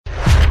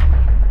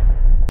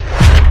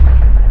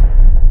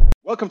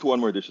Welcome to one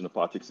more edition of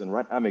Politics and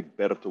Rant. I'm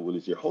Egberto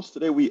Willies, your host.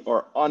 Today we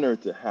are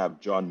honored to have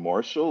John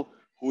Marshall.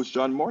 Who is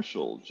John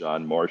Marshall?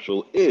 John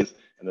Marshall is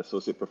an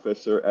associate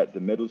professor at the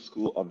Medill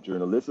School of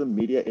Journalism,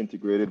 Media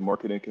Integrated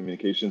Marketing and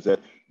Communications at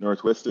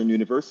Northwestern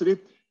University.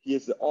 He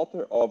is the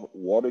author of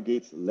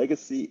Watergate's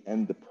Legacy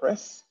and the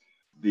Press,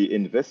 The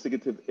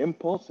Investigative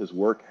Impulse. His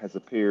work has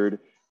appeared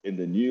in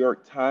the New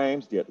York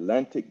Times,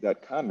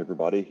 theatlantic.com.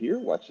 Everybody here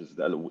watches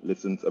that,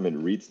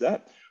 reads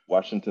that.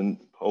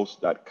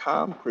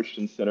 WashingtonPost.com,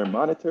 Christian Center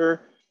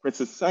Monitor,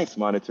 Princess Science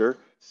Monitor,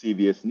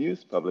 CBS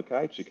News, Public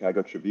Eye,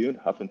 Chicago Tribune,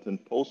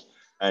 Huffington Post,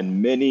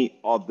 and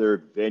many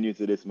other venues.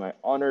 It is my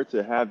honor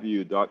to have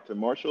you, Dr.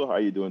 Marshall. How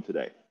are you doing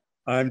today?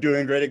 I'm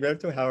doing great,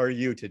 Egberto. How are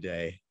you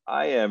today?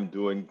 I am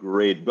doing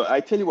great. But I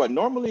tell you what,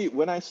 normally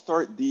when I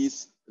start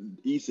these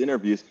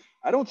interviews,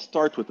 I don't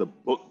start with a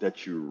book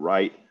that you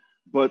write,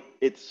 but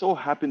it so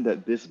happened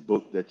that this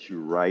book that you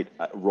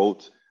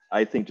wrote,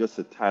 I think just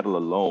the title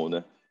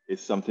alone is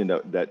something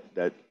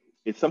that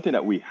it's something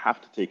that we have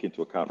to take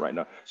into account right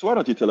now. So why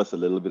don't you tell us a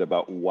little bit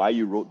about why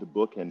you wrote the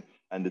book and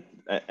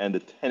the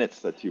tenets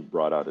that you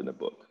brought out in the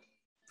book?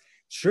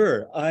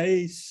 Sure.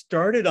 I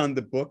started on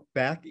the book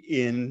back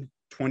in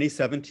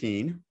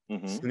 2017,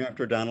 soon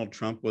after Donald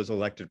Trump was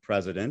elected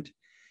president.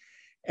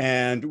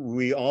 And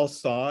we all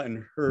saw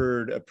and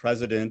heard a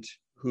president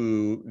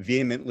who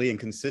vehemently and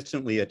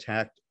consistently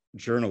attacked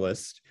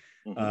journalists,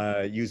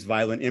 used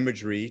violent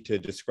imagery to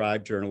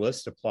describe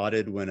journalists,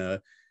 applauded when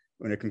a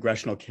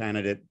congressional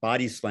candidate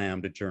body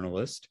slammed a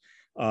journalist,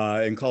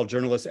 and called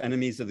journalists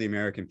enemies of the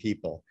American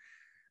people.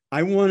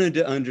 I wanted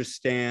to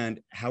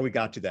understand how we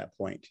got to that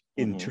point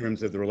in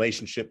terms of the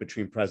relationship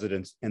between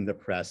presidents and the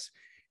press,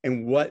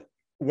 and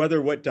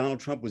whether what Donald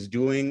Trump was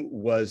doing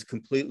was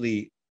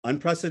completely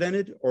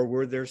unprecedented, or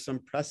were there some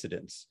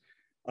precedents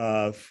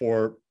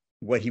for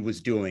what he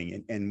was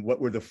doing, and what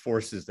were the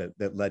forces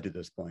that led to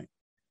this point?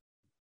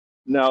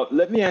 Now,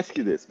 let me ask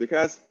you this,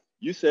 because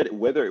you said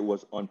whether it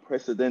was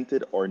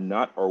unprecedented or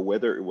not, or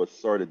whether it was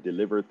sort of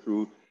delivered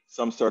through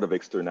some sort of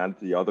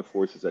externality, other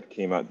forces that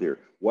came out there.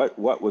 What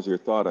was your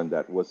thought on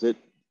that? Was it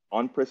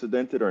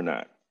unprecedented or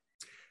not?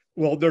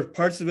 Well, there are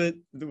parts of it,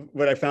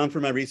 what I found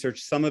from my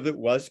research, some of it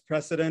was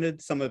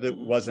precedented, some of it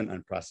wasn't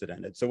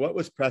unprecedented. So what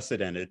was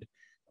precedented?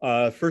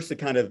 First, the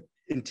kind of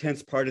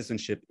intense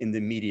partisanship in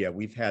the media.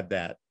 We've had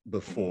that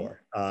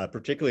before,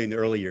 particularly in the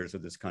early years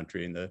of this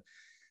country, in the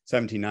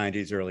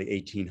 1790s, early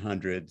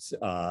 1800s.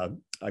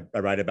 I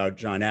write about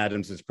John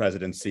Adams's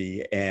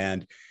presidency,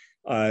 and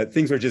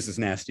things were just as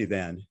nasty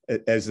then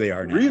as they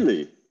are now.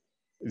 Really?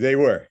 They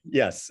were,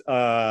 yes.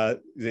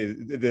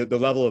 The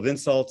level of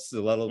insults,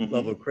 the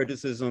level of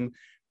criticism.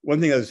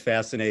 One thing that was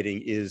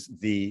fascinating is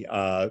the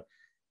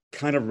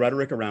kind of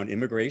rhetoric around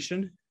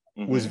immigration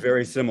was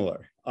very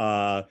similar.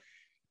 That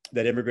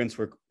immigrants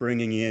were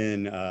bringing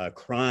in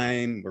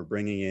crime, were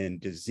bringing in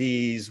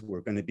disease,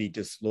 were going to be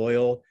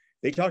disloyal.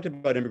 They talked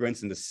about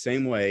immigrants in the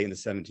same way in the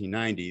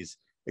 1790s,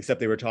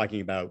 except they were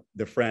talking about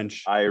the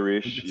French,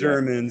 Irish, the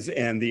Germans,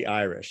 and the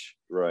Irish.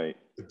 Right.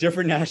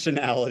 Different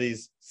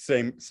nationalities,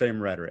 same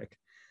rhetoric.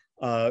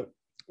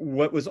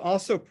 What was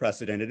also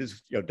precedented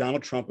is,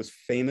 Donald Trump was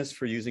famous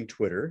for using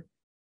Twitter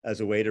as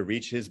a way to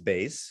reach his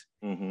base,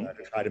 to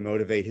try to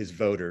motivate his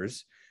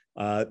voters.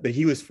 But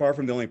he was far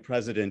from the only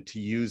president to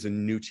use a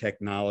new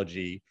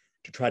technology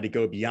to try to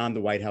go beyond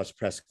the White House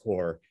press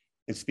corps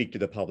and speak to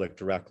the public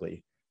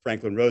directly.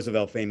 Franklin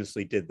Roosevelt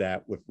famously did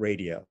that with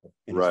radio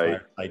in his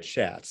fireside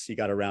chats. He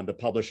got around the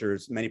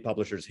publishers. Many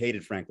publishers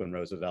hated Franklin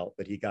Roosevelt,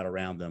 but he got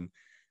around them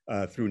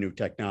through new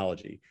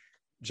technology.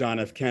 John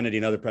F. Kennedy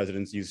and other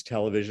presidents used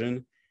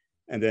television,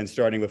 and then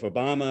starting with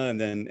Obama,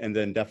 and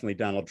then definitely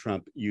Donald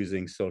Trump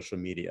using social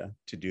media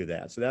to do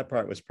that. So that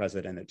part was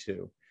precedented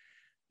too.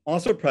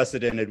 Also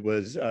precedented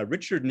was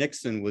Richard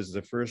Nixon was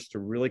the first to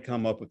really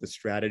come up with the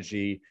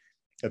strategy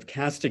of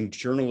casting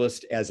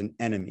journalists as an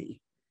enemy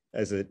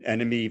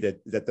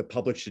that the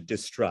public should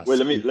distrust. Well,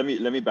 let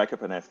me back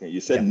up and ask you. You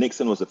said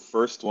Nixon was the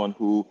first one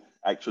who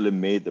actually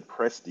made the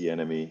press the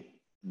enemy,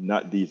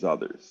 not these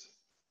others.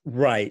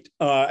 Right.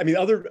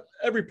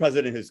 Every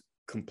president has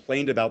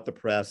complained about the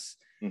press,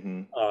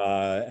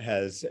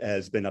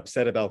 has been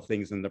upset about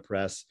things in the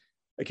press,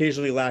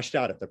 occasionally lashed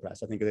out at the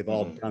press. I think they've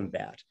all done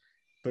that.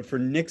 But for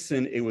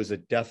Nixon, it was a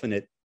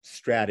definite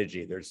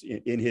strategy. There's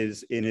in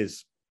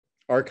his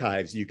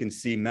archives, you can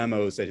see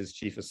memos that his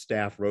chief of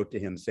staff wrote to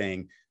him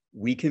saying,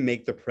 "We can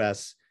make the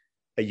press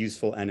a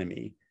useful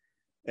enemy."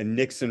 And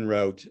Nixon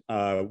wrote,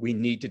 "We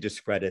need to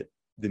discredit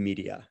the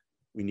media.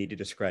 We need to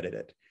discredit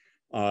it."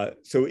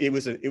 So it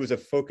was a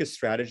focused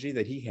strategy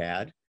that he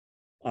had.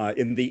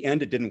 In the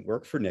end, it didn't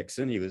work for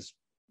Nixon. He was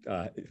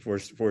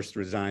forced to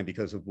resign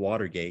because of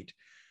Watergate.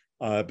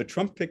 But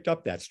Trump picked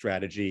up that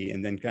strategy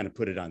and then kind of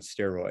put it on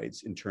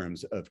steroids in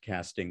terms of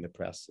casting the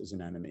press as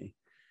an enemy.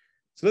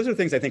 So those are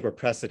things I think were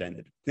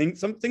precedented.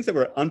 Some things that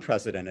were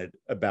unprecedented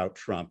about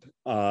Trump.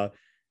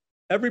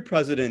 Every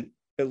president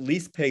at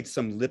least paid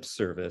some lip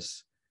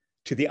service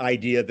to the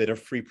idea that a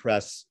free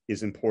press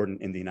is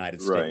important in the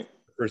United States. Right.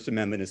 The First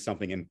Amendment is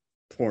something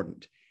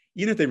important.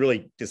 even if they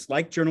really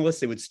disliked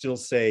journalists, they would still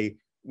say,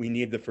 we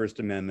need the First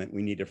Amendment,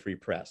 we need a free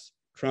press.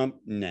 Trump,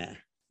 nah,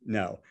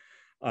 no,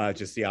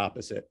 just the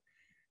opposite.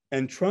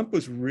 And Trump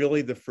was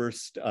really the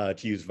first to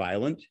use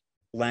violent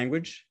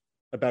language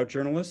about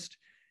journalists,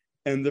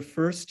 and the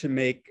first to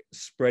make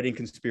spreading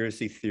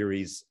conspiracy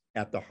theories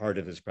at the heart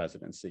of his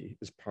presidency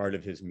as part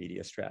of his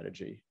media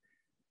strategy.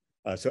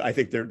 So I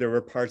think there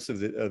were parts of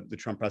the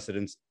Trump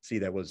presidency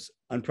that was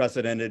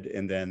unprecedented,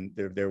 and then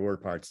there were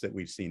parts that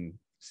we've seen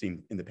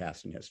in the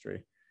past in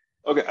history.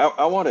 Okay,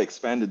 I want to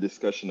expand the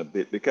discussion a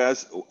bit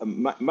because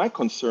my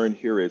concern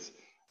here is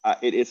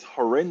it is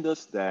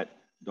horrendous that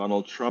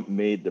Donald Trump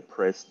made the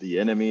press the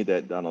enemy,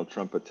 that Donald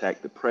Trump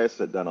attacked the press,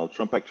 that Donald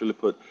Trump actually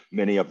put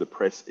many of the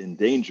press in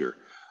danger.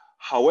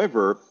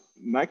 However,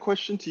 my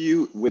question to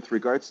you with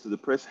regards to the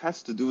press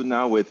has to do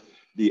now with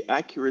the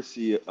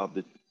accuracy of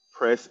the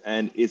press,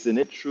 and isn't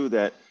it true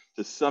that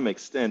to some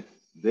extent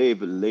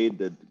they've laid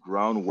the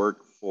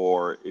groundwork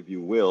for, if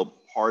you will,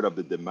 part of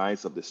the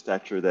demise of the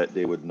stature that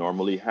they would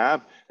normally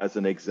have? As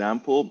an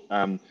example,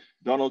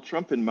 Donald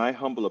Trump, in my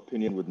humble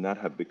opinion, would not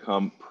have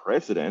become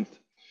president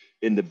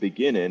in the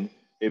beginning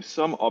if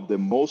some of the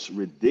most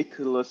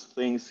ridiculous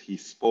things he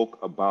spoke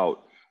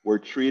about were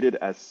treated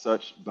as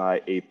such by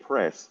a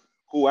press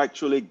who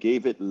actually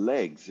gave it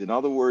legs. In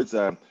other words,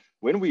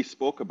 when we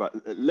spoke about,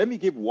 let me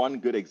give one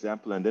good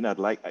example, and then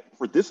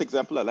for this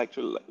example, I'd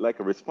actually like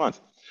a response.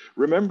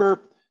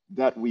 Remember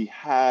that we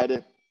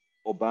had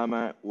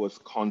Obama was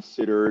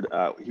considered,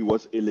 he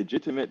was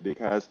illegitimate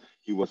because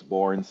he was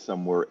born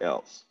somewhere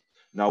else.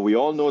 Now, we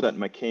all know that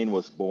McCain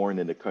was born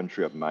in the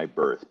country of my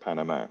birth,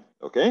 Panama,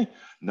 okay?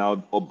 Now,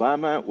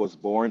 Obama was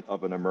born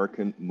of an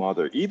American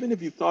mother. Even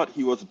if you thought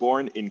he was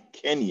born in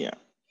Kenya,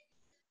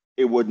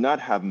 it would not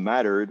have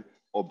mattered.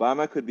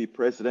 Obama could be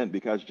president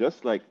because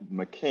just like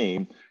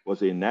McCain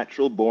was a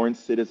natural born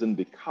citizen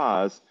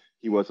because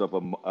he was of a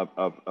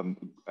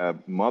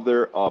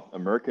mother of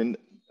an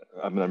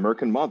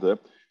American mother,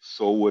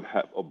 so would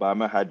have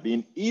Obama had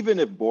been, even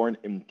if born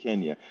in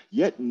Kenya.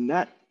 Yet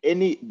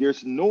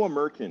there's no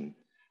American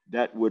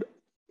that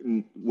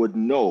would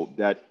know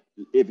that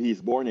if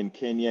he's born in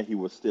Kenya, he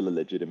was still a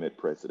legitimate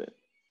president.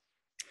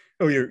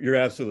 Oh, you're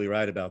absolutely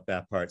right about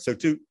that part. So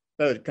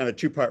kind of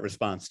two-part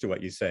response to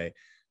what you say.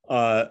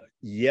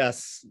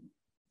 Yes,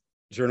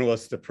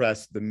 journalists, the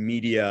press, the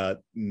media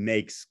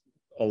makes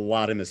a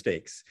lot of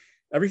mistakes.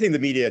 Everything the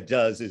media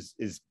does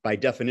is by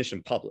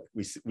definition public.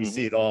 We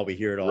see it all, we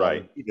hear it all,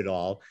 right. We read it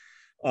all.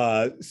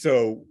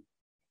 So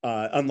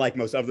unlike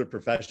most other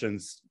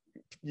professions,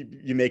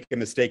 you make a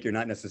mistake, you're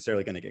not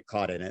necessarily going to get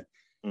caught in it.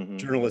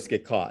 Journalists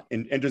get caught,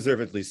 and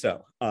deservedly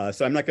so.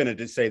 So I'm not going to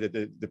just say that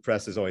the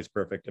press is always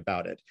perfect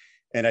about it.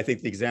 And I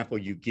think the example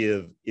you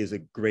give is a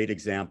great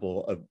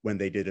example of when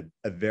they did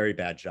a very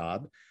bad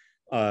job.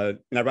 And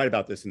I write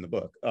about this in the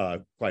book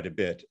quite a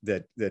bit,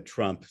 that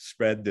Trump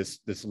spread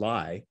this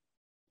lie.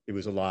 It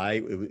was a lie.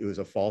 It was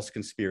a false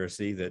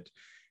conspiracy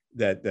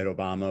that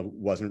Obama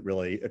wasn't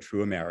really a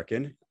true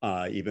American,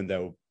 even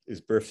though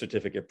his birth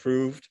certificate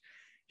proved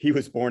he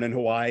was born in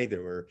Hawaii.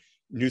 There were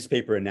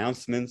newspaper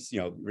announcements,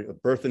 a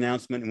birth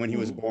announcement when he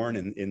was born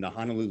in the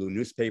Honolulu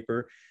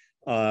newspaper.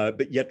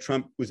 But yet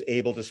Trump was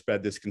able to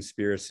spread this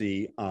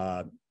conspiracy,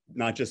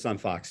 not just on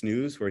Fox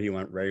News, where he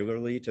went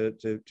regularly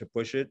to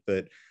push it,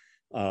 but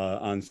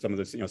on some of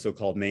the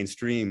so-called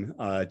mainstream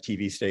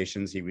TV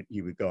stations.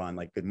 He would go on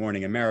like Good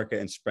Morning America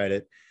and spread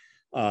it.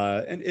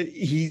 And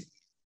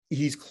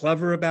he's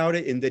clever about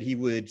it in that he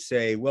would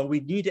say, well,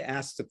 we need to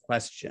ask the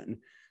question,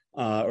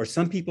 or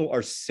some people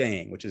are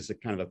saying, which is a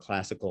kind of a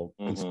classical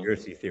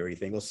conspiracy theory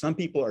thing. Well, some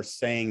people are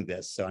saying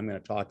this, so I'm going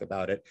to talk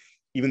about it,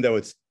 even though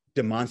it's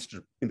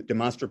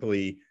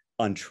demonstrably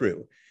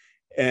untrue.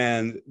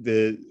 And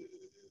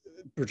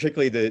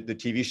particularly the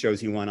TV shows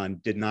he went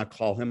on did not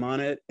call him on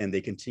it, and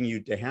they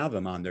continued to have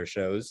him on their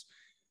shows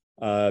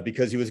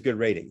because he was good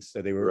ratings.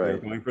 So they were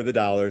going for the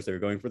dollars, they were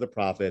going for the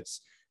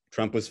profits.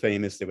 Trump was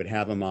famous, they would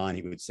have him on,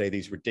 he would say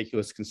these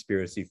ridiculous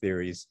conspiracy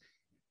theories.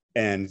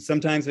 And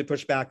sometimes they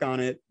pushed back on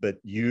it, but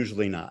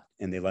usually not.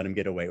 And they let him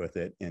get away with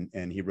it.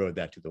 And he rode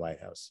that to the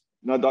White House.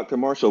 Now, Dr.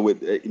 Marshall,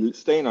 with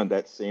staying on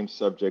that same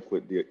subject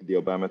with the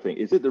Obama thing,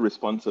 is it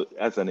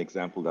as an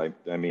example,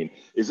 I mean,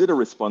 is it a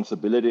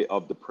responsibility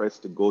of the press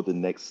to go the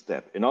next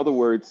step? In other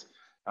words,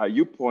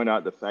 you point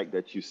out the fact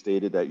that you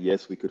stated that,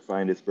 yes, we could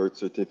find his birth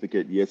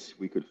certificate. Yes,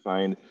 we could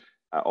find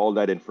all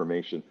that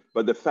information.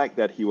 But the fact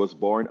that he was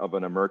born of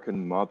an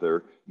American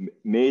mother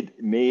made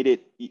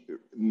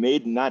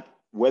not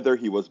whether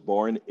he was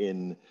born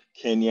in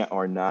Kenya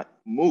or not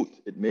moot.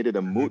 It made it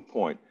a moot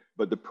point.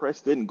 But the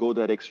press didn't go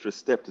that extra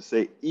step to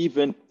say,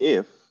 even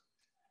if,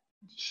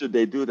 should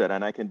they do that?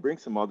 And I can bring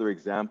some other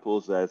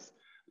examples as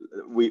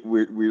we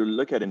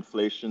look at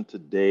inflation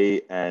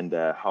today and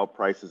how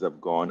prices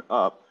have gone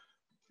up.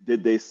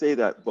 Did they say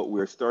that, but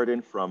we're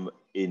starting from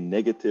a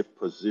negative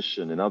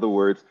position? In other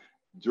words,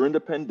 during the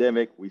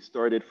pandemic, we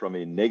started from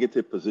a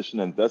negative position,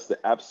 and thus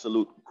the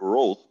absolute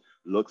growth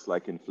looks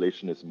like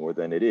inflation is more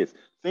than it is.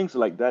 Things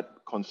like that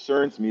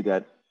concerns me,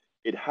 that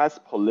it has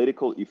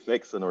political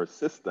effects on our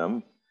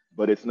system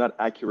but it's not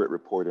accurate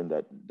reporting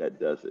that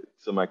does it.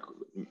 So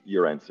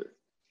your answer.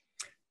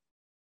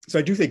 So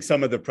I do think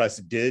some of the press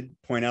did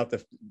point out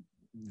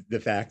the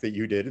fact that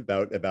you did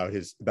about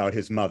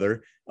his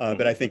mother,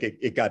 but I think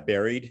it got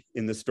buried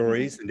in the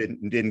stories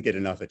and didn't get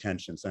enough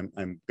attention. So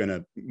I'm going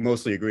to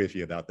mostly agree with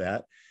you about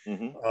that.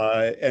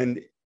 And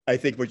I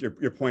think what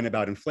your point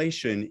about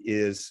inflation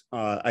is,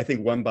 I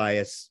think one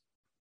bias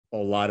a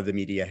lot of the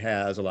media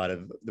has, a lot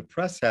of the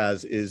press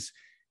has, is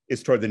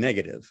toward the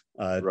negative,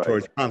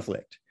 towards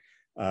conflict.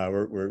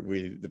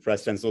 The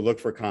press tends to look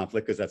for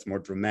conflict because that's more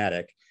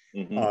dramatic.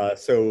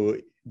 So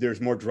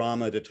there's more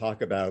drama to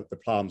talk about the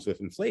problems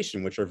with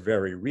inflation, which are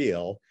very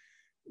real,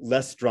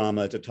 less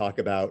drama to talk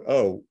about,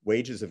 oh,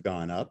 wages have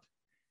gone up,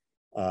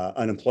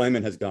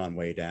 unemployment has gone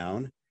way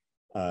down,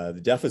 the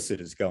deficit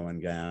is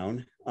going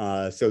down.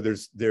 So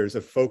there's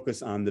a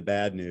focus on the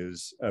bad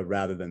news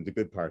rather than the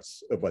good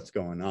parts of what's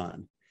going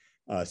on.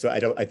 So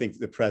I think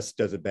the press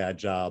does a bad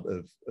job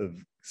of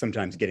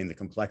sometimes getting the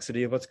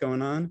complexity of what's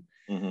going on.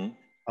 And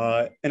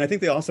I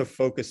think they also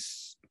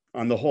focus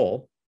on the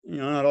whole.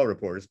 Not all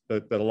reporters,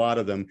 but a lot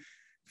of them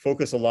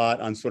focus a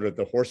lot on sort of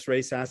the horse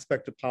race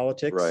aspect of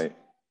politics. Right.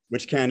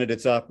 Which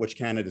candidate's up, which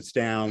candidate's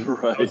down.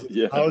 Right.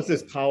 How is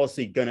this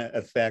policy going to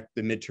affect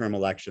the midterm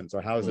elections?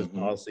 Or how is this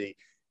policy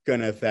going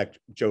to affect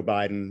Joe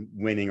Biden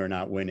winning or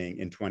not winning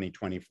in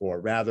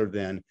 2024? Rather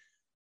than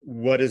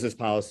what does this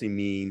policy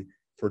mean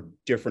for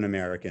different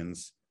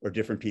Americans or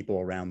different people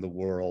around the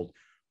world?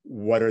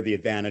 What are the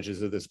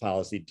advantages of this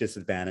policy,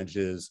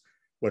 disadvantages?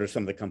 What are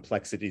some of the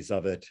complexities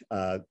of it?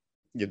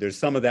 There's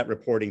some of that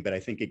reporting, but I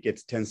think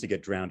it tends to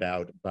get drowned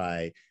out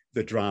by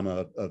the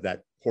drama of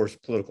that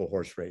political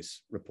horse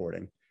race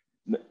reporting.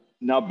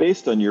 Now,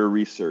 based on your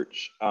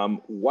research,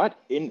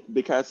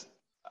 because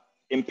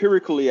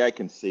empirically I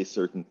can say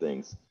certain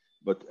things,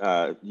 but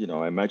I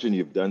imagine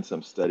you've done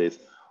some studies.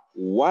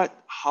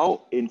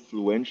 How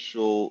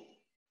influential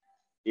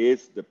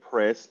is the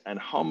press, and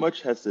how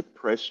much has the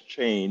press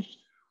changed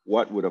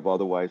what would have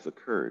otherwise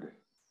occurred?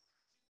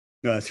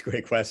 No, that's a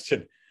great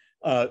question.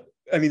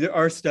 There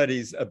are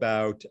studies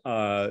about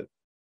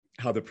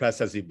how the press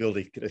has the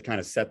ability to kind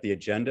of set the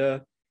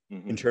agenda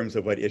in terms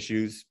of what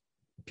issues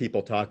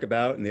people talk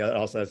about, and it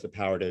also has the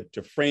power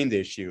to frame the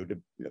issue, to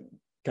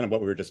kind of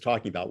what we were just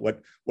talking about,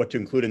 what to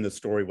include in the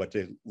story, what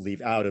to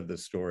leave out of the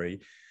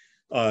story.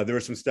 There were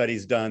some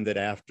studies done that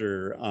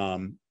after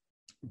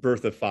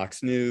birth of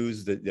Fox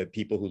News, that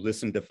people who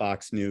listened to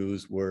Fox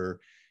News were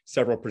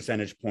several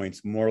percentage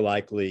points more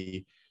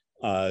likely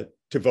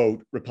to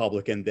vote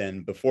Republican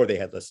than before they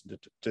had listened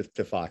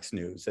to Fox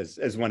News,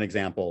 as one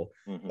example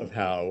of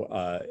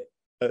how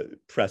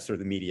press or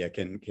the media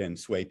can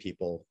sway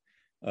people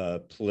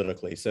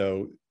politically.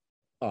 So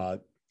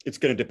it's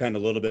going to depend a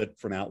little bit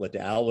from outlet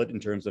to outlet in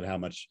terms of how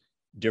much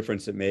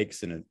difference it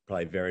makes, and it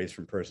probably varies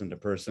from person to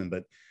person.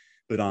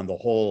 But on the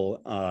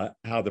whole,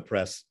 how the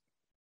press,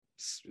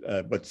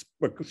 what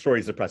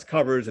stories the press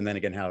covers, and then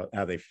again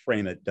how they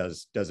frame it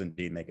does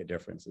indeed make a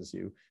difference, as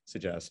you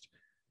suggest.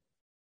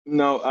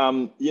 No,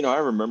 I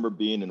remember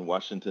being in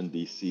Washington,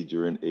 D.C.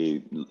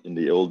 in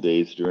the old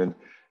days during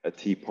a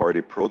Tea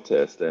Party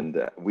protest,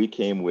 and we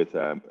came with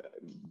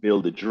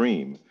Build a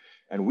Dream,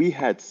 and we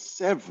had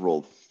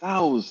several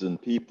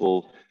thousand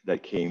people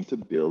that came to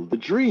build the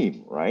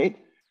dream, right?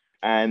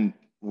 And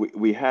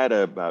we had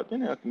about,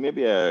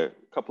 maybe a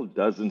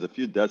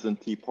few dozen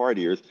Tea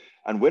Partiers,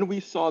 and when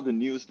we saw the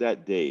news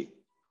that day,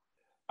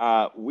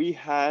 we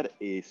had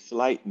a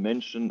slight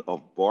mention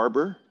of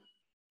Barber.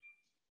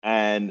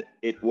 And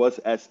it was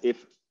as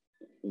if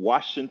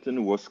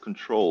Washington was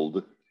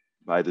controlled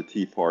by the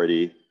Tea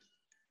Party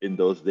in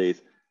those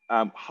days.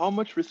 How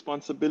much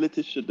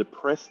responsibility should the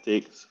press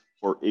take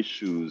for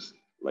issues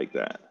like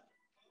that?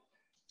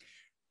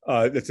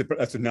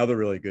 That's another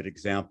really good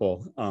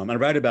example. I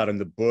write about in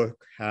the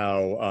book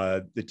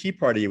how the Tea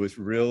Party was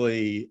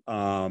really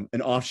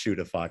an offshoot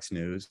of Fox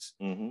News,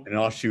 an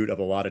offshoot of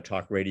a lot of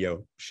talk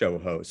radio show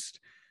hosts.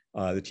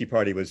 The Tea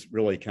Party was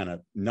really kind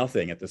of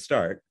nothing at the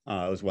start.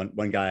 It was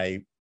one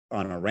guy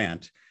on a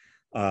rant.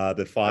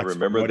 But Fox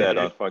promoted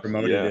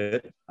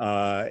it,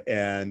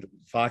 and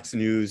Fox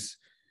News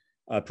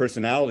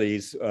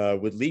personalities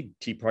would lead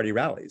Tea Party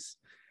rallies.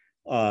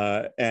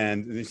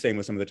 And the same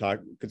with some of the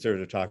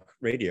conservative talk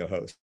radio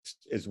hosts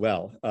as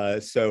well.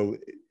 So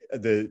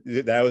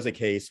that was a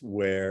case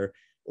where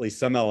at least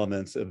some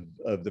elements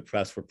of the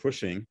press were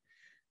pushing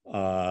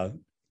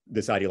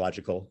this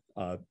ideological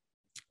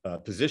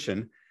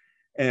position.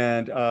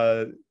 And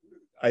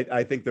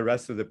I think a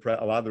lot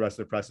of the rest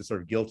of the press is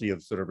sort of guilty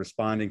of sort of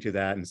responding to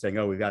that and saying,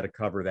 oh, we've got to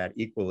cover that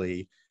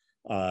equally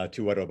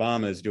to what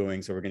Obama is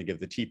doing. So we're going to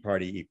give the Tea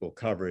Party equal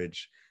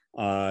coverage.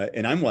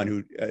 And I'm one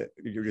who,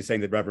 you're just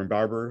saying that Reverend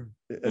Barber,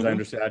 as I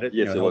understand it,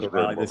 yes, held a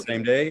rally the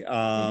same day.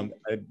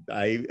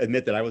 I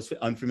admit that I was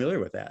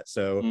unfamiliar with that.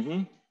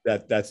 So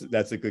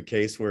that's a good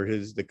case where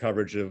the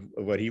coverage of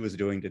what he was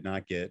doing did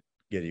not get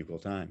equal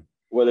time.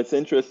 Well, it's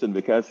interesting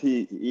because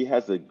he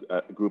has a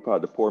group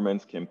called the Poor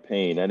Man's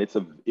Campaign, and it's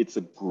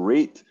a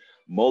great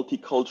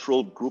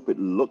multicultural group. It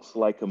looks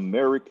like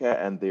America,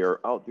 and they are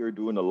out there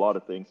doing a lot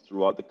of things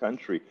throughout the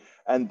country.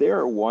 And there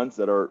are ones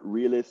that are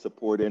really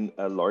supporting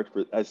a large,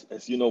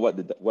 as you know,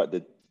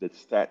 the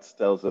stats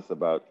tells us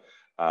about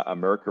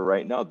America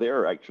right now. They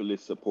are actually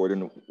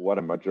supporting what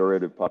a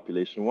majority of the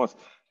population wants.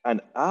 And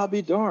I'll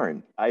be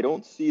darned, I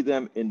don't see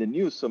them in the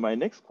news. So my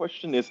next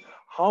question is,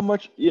 how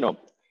much,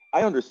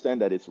 I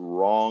understand that it's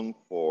wrong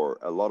for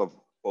a lot of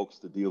folks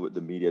to deal with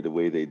the media the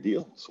way they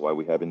deal. That's why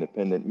we have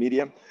independent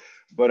media.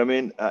 But I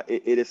mean,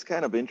 it is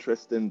kind of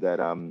interesting that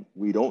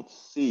we don't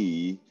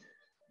see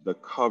the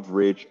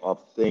coverage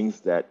of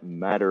things that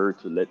matter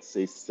to, let's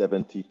say,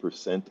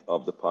 70%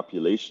 of the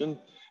population.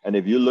 And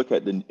if you look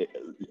at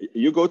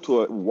you go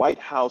to a White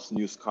House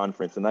news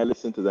conference, and I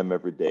listen to them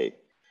every day,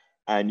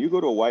 and you go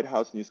to a White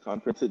House news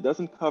conference, it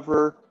doesn't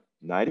cover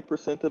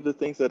 90% of the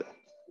things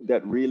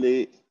that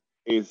really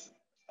is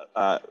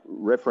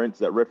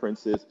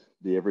references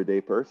the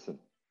everyday person.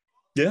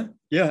 Yeah.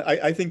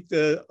 I think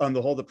on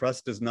the whole, the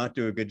press does not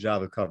do a good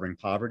job of covering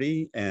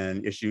poverty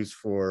and issues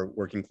for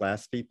working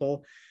class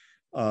people.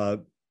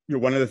 One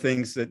of the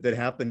things that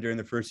happened during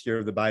the first year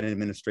of the Biden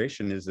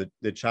administration is that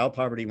the child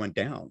poverty went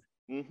down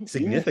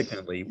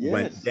significantly. Yes.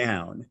 Went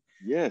down.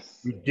 Yes.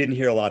 We didn't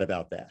hear a lot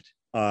about that.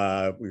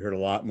 We heard a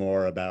lot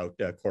more about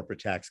corporate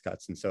tax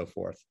cuts and so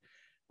forth.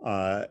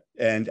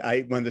 And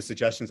one of the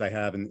suggestions I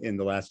have in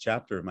the last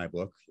chapter of my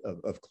book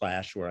of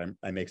Clash, where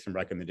I make some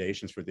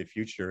recommendations for the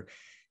future,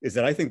 is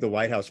that I think the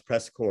White House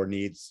press corps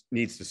needs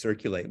to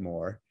circulate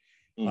more,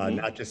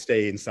 not just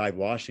stay inside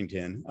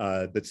Washington,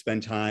 but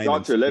spend time.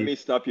 Doctor, let me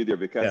stop you there,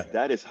 because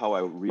that is how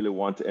I really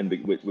want to end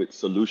with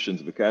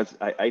solutions, because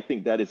I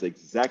think that is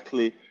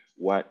exactly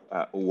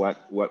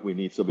what we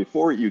need. So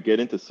before you get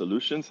into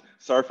solutions,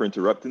 sorry for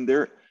interrupting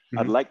there,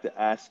 I'd like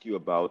to ask you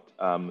about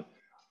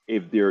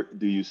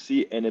do you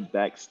see any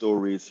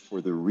backstories for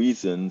the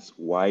reasons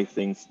why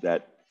things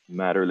that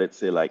matter, let's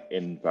say like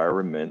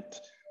environment,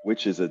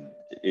 which is a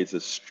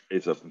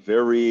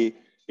very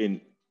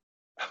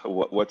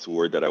what's the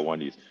word that I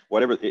want to use?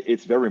 Whatever,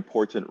 it's very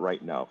important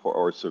right now for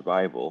our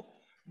survival,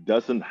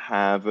 doesn't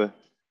have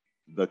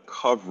the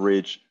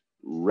coverage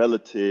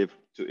relative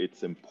to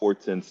its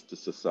importance to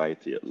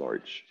society at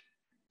large.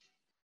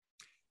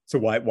 So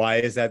why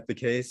is that the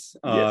case?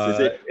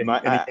 Yes,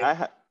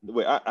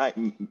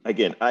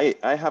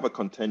 I have a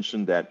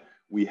contention that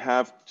we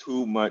have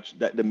too much,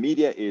 that the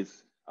media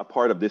is a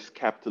part of this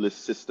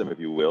capitalist system, if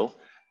you will,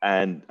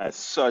 and as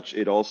such,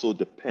 it also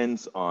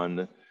depends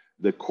on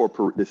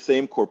the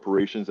same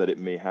corporations that it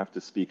may have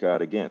to speak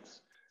out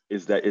against.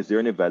 Is there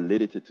any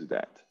validity to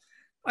that?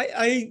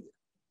 I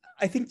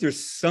think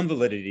there's some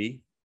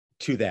validity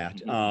to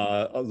that.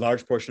 A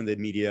large portion of the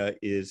media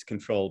is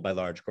controlled by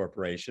large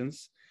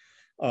corporations.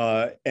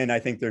 And I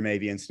think there may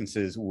be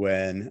instances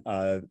when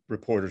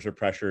reporters are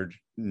pressured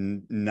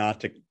not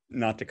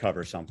to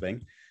cover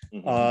something.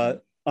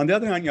 On the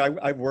other hand,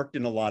 I've worked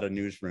in a lot of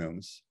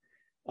newsrooms,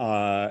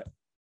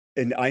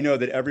 and I know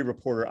that every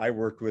reporter I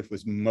worked with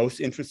was most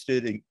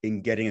interested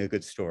in getting a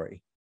good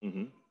story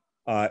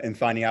and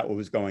finding out what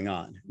was going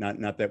on.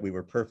 Not that we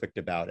were perfect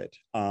about it.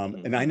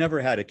 And I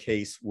never had a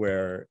case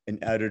where an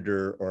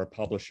editor or a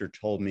publisher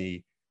told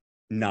me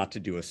not to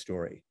do a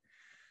story.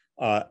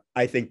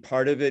 I think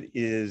part of it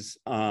is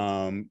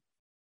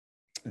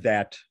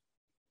that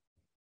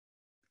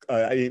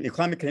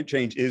climate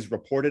change is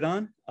reported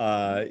on.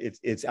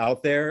 It's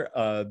out there,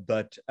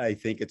 but I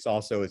think it's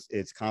also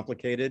it's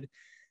complicated,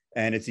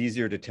 and it's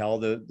easier to tell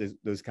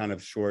those kind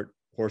of short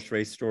horse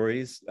race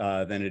stories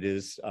than it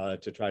is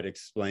to try to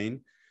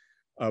explain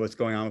what's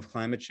going on with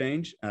climate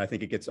change. And I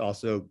think it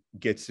also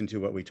gets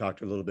into what we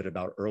talked a little bit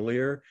about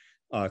earlier.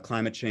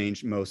 Climate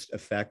change most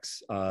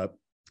affects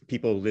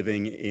people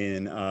living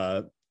in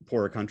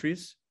poorer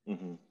countries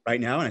right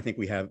now, and I think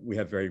we have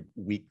very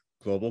weak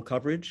global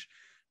coverage.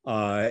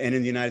 And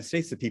in the United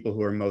States, the people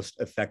who are most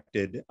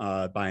affected,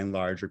 by and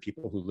large, are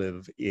people who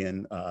live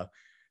in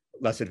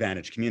less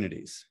advantaged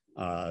communities.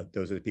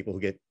 Those are the people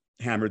who get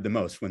hammered the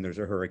most when there's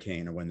a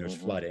hurricane or when there's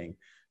flooding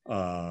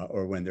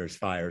or when there's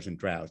fires and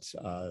droughts.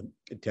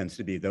 It tends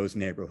to be those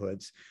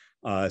neighborhoods.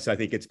 So I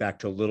think it's back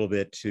to a little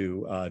bit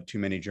to too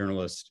many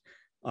journalists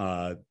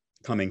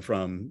coming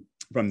from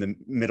the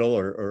middle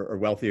or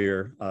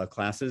wealthier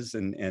classes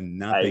and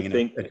not paying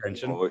enough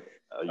attention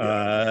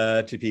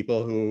to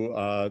people who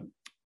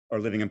are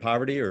living in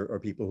poverty or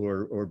people who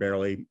are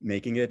barely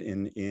making it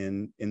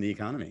in the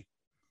economy.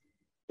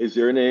 Is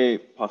there any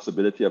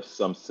possibility of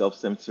some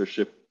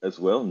self-censorship as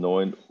well,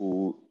 knowing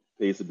who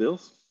pays the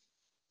bills?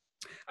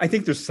 I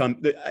think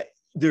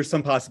there's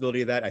some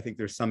possibility of that. I think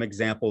there's some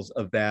examples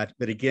of that.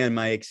 But again,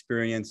 my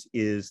experience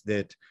is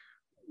that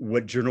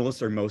what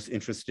journalists are most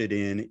interested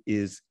in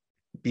is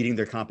beating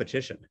their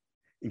competition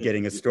and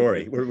getting a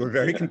story. We're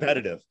very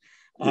competitive.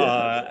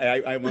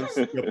 I once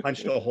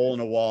punched a hole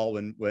in a wall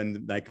when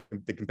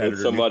the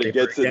competitor, somebody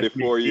gets it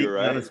before you,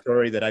 right? On a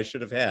story that I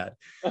should have had.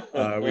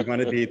 We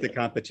want to beat the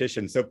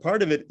competition. So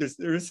part of it,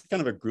 there is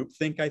kind of a group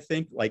think. I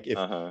think, like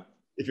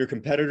if your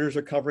competitors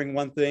are covering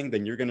one thing,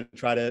 then you're going to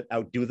try to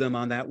outdo them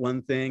on that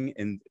one thing.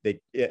 And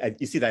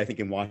you see that, I think,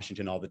 in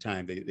Washington all the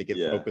time. They get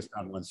focused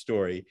on one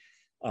story.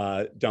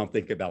 Don't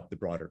think about the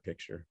broader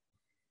picture.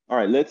 All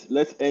right,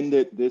 let's end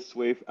it this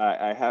way.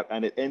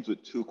 And it ends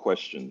with two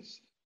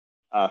questions.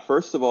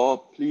 First of all,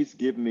 please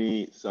give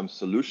me some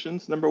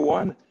solutions, number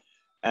one.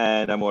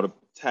 And I'm going to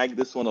tag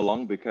this one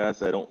along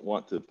because I don't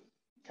want to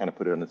kind of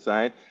put it on the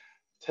side.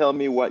 Tell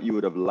me what you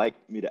would have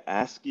liked me to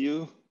ask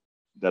you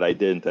that I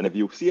didn't. And if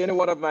you see any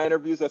one of my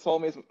interviews, that's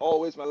always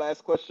my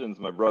last questions,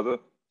 my brother.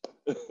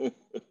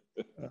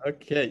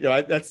 Okay,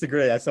 that's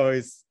great.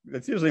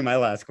 That's usually my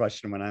last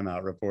question when I'm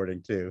out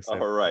reporting too. So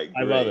all right,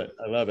 great.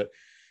 I love it.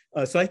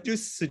 So I do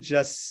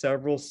suggest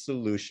several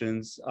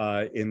solutions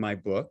in my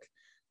book.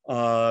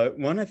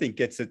 One, I think,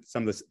 gets at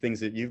some of the things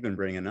that you've been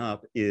bringing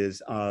up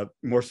is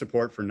more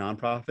support for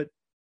nonprofit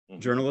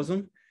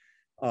journalism.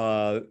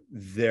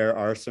 There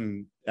are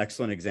some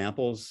excellent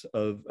examples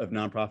of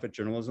nonprofit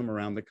journalism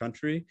around the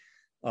country,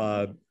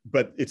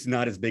 but it's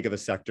not as big of a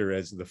sector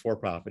as the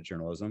for-profit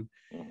journalism.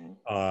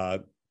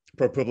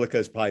 ProPublica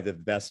is probably the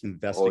best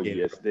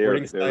investigative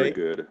reporting site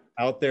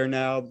out there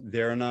now.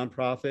 They're a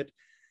nonprofit.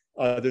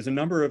 There's a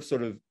number of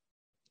sort of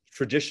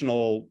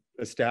traditional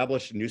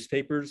established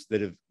newspapers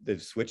that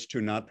have switched to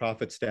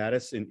nonprofit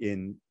status.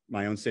 In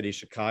my own city,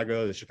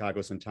 Chicago, the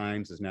Chicago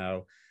Sun-Times is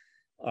now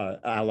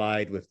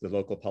allied with the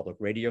local public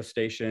radio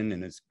station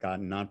and has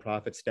gotten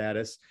nonprofit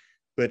status.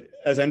 But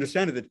as I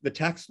understand it, the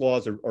tax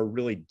laws are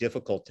really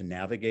difficult to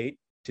navigate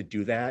to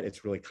do that.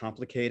 It's really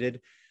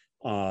complicated.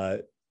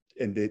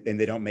 And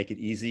they don't make it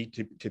easy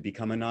to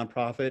become a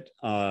nonprofit.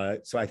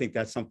 So I think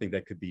that's something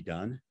that could be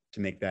done to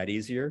make that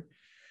easier.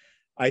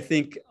 I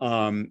think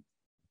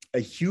a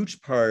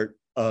huge part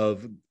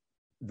of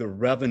the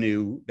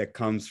revenue that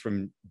comes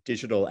from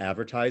digital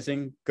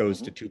advertising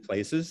goes to two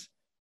places,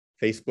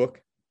 Facebook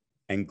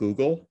and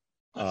Google.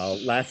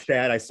 Last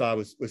stat I saw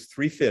was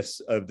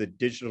 3/5 of the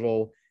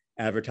digital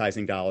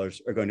advertising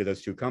dollars are going to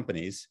those two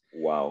companies.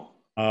 Wow.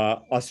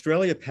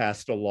 Australia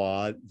passed a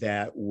law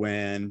that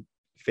when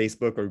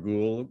Facebook or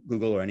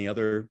Google or any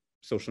other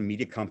social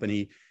media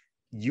company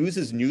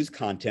uses news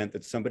content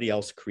that somebody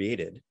else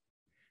created,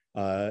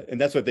 and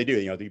that's what they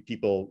do. The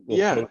people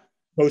will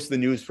post the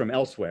news from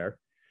elsewhere,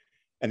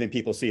 and then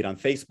people see it on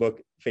Facebook.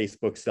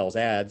 Facebook sells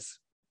ads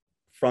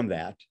from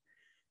that.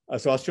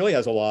 So Australia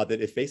has a law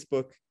that if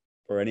Facebook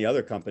or any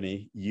other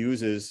company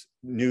uses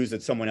news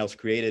that someone else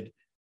created,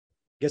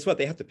 guess what?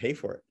 They have to pay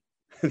for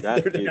it.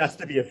 There has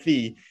to be a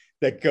fee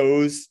that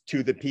goes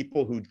to the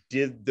people who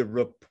did the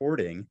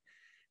reporting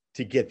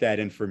to get that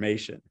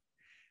information.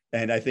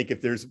 And I think if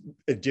there's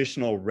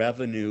additional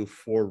revenue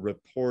for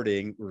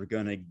reporting, we're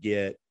going to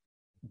get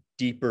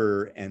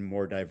deeper and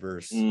more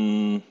diverse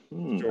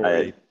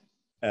story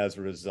as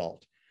a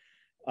result.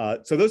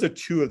 So those are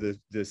two of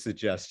the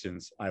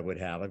suggestions I would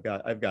have.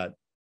 I've got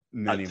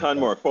many. A ton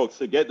more, folks.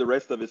 To get the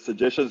rest of his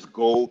suggestions,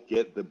 go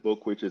get the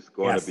book, which is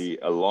going to be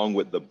along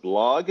with the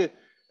blog,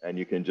 and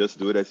you can just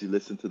do it as you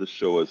listen to the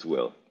show as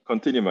well.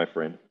 Continue, my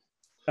friend.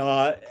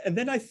 And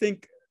then I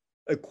think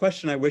a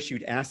question I wish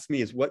you'd ask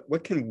me is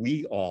what can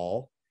we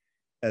all,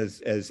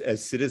 as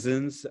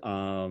citizens,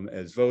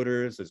 as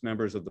voters, as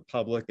members of the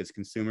public, as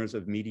consumers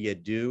of media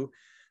do?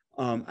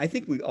 I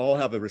think we all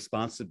have a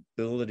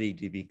responsibility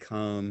to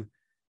become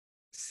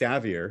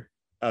savvier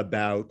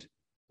about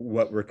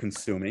what we're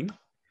consuming,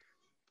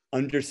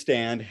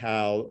 understand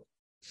how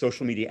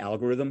social media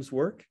algorithms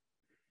work,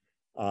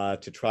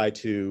 to try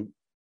to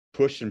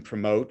push and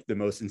promote the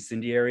most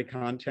incendiary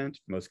content,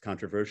 most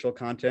controversial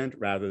content,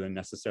 rather than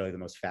necessarily the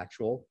most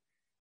factual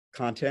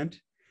content.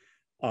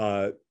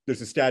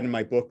 There's a stat in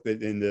my book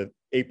that in the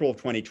April of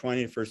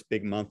 2020, the first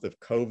big month of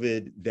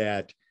COVID,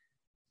 that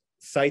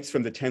sites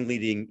from the 10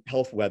 leading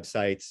health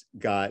websites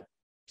got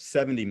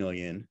 70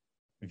 million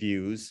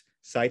views.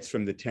 Sites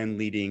from the 10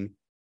 leading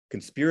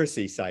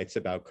conspiracy sites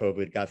about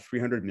COVID got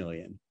 300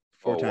 million,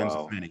 four times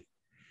as many.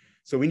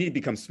 So we need to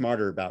become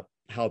smarter about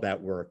how that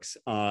works.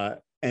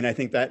 And I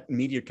think that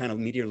media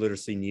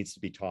literacy needs to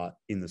be taught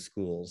in the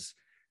schools.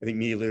 I think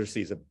media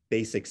literacy is a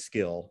basic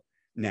skill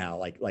now,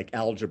 like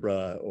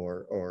algebra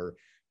or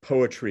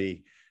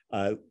poetry.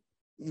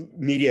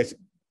 Media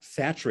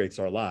saturates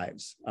our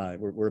lives.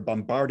 We're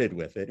bombarded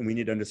with it, and we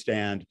need to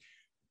understand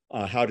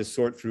how to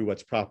sort through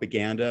what's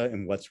propaganda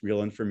and what's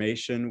real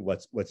information,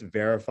 what's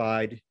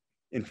verified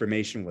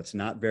information, what's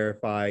not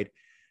verified,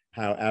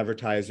 how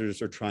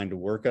advertisers are trying to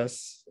work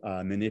us,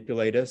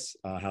 manipulate us,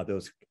 how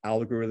those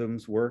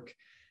algorithms work,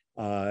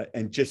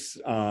 and just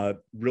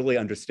really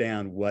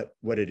understand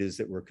what it is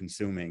that we're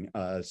consuming,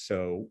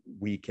 so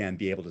we can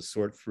be able to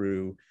sort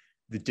through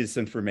the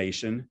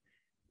disinformation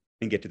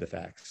and get to the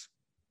facts.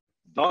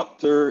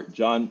 Dr.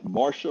 John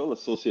Marshall,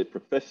 Associate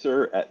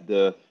Professor at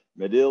the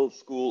Medill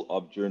School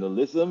of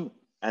Journalism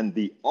and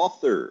the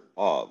author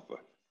of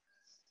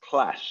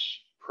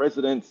Clash,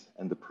 Presidents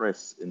and the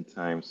Press in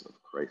Times of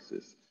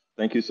Crisis.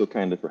 Thank you so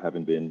kindly for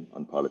having been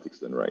on Politics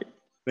Done Right.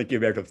 Thank you,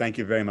 Berto. Thank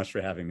you very much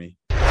for having me.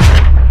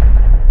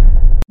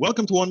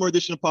 Welcome to one more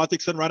edition of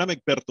Politics Done Right. I'm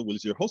Egberto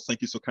Willies, your host.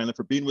 Thank you so kindly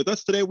for being with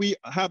us. Today, we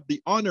have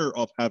the honor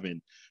of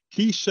having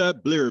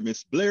Keisha Blair.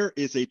 Miss Blair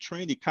is a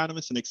trained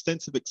economist and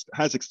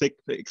has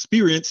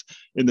experience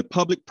in the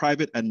public,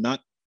 private, and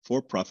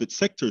not-for-profit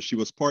sector. She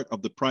was part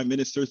of the Prime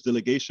Minister's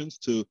delegations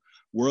to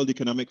World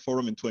Economic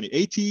Forum in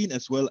 2018,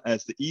 as well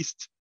as the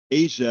East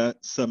Asia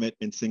Summit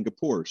in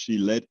Singapore. She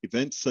led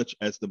events such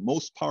as the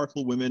Most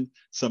Powerful Women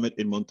Summit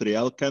in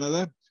Montreal,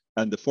 Canada,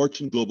 and the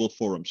Fortune Global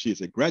Forum. She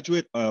is a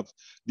graduate of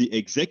the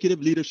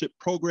Executive Leadership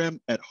Program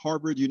at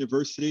Harvard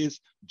University's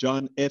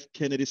John F.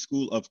 Kennedy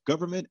School of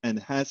Government and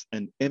has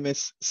an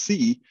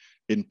MSc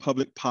in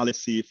Public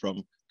Policy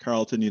from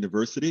Carleton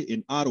University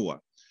in Ottawa.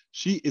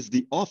 She is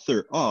the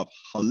author of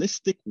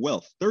Holistic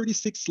Wealth,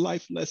 36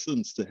 Life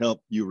Lessons to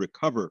Help You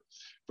Recover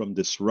from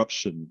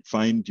Disruption,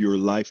 Find Your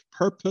Life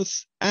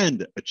Purpose,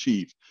 and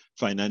Achieve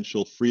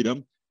Financial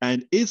Freedom,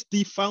 and is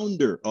the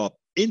founder of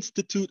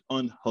Institute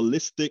on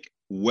Holistic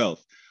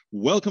Wealth.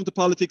 Welcome to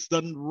Politics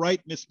Done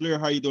Right, Miss Blair.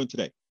 How are you doing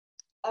today?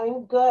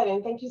 I'm good,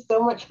 and thank you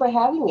so much for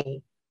having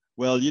me.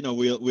 Well, you know,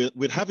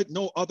 we'll have it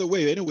no other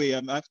way. Anyway,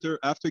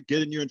 after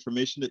getting your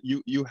information, that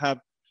you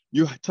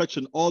touch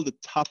on all the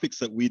topics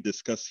that we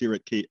discuss here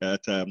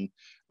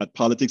at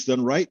Politics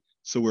Done Right.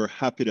 So we're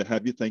happy to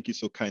have you. Thank you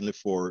so kindly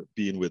for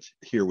being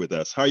here with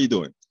us. How are you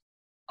doing?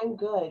 I'm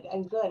good.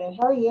 And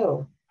how are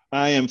you?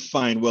 I am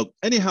fine. Well,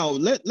 anyhow,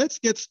 let's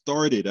get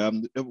started.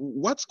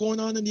 What's going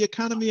on in the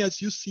economy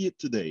as you see it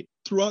today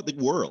throughout the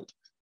world?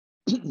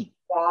 Yeah,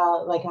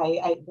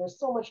 there's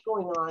so much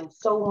going on,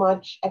 so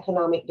much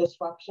economic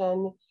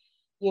disruption,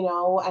 and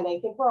I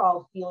think we're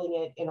all feeling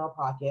it in our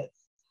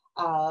pockets.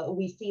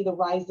 We see the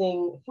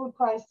rising food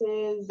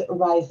prices,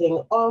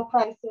 rising oil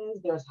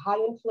prices. There's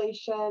high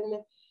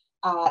inflation.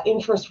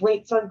 Interest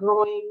rates are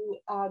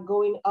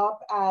going up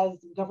as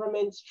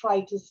governments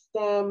try to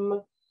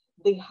stem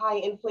the high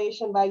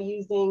inflation by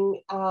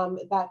using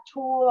that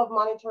tool of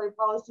monetary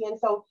policy. And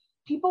so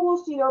people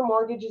will see their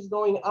mortgages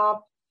going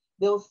up.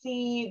 They'll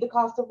see the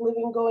cost of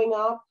living going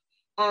up,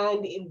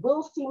 and it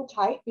will seem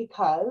tight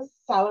because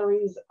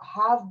salaries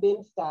have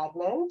been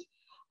stagnant.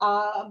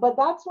 But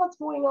that's what's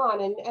going on.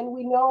 And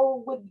we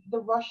know with the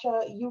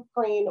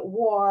Russia-Ukraine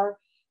war,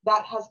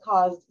 that has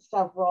caused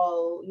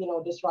several,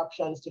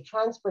 disruptions to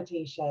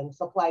transportation,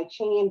 supply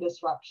chain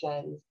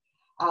disruptions,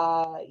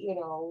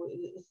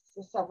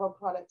 several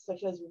products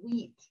such as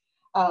wheat,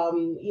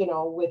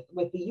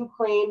 with the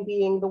Ukraine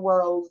being the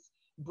world's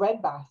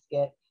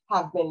breadbasket,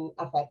 have been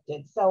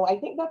affected. So I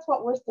think that's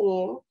what we're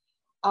seeing.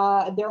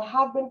 There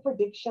have been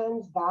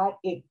predictions that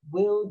it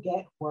will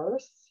get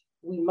worse.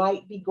 We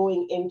might be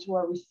going into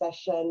a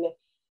recession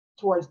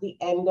towards the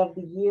end of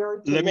the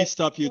year. Let me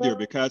stop you there,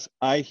 because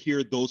I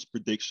hear those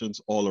predictions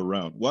all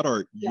around. What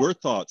are your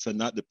thoughts and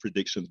not the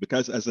predictions?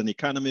 Because as an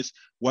economist,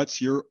 what's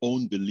your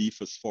own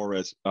belief as far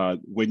as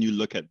when you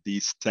look at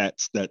these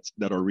stats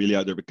that are really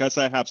out there? Because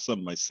I have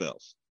some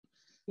myself.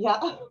 Yeah,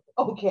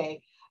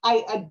 okay.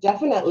 I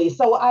definitely.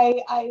 So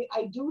I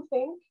do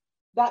think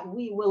that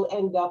we will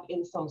end up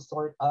in some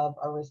sort of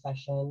a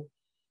recession,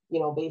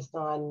 based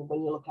on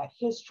when you look at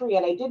history.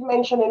 And I did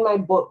mention in my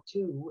book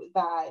too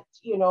that,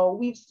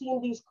 we've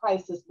seen these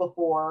crises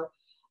before.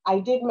 I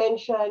did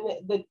mention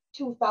the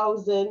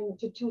 2000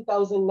 to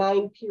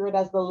 2009 period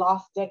as the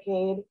lost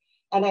decade.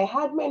 And I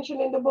had mentioned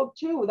in the book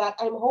too that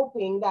I'm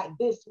hoping that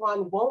this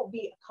one won't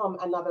become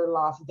another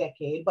lost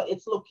decade, but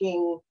it's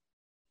looking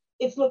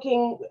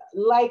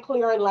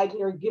likelier and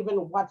likelier given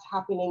what's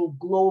happening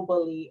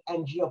globally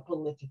and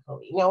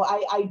geopolitically. Now,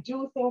 I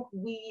do think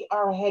we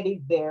are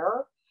headed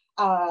there.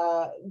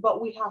 But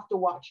we have to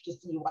watch to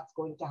see what's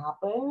going to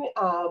happen.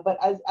 But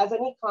as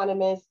an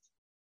economist,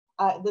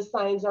 the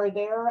signs are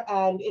there,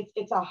 and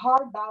it's a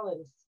hard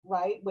balance,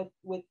 right?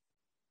 With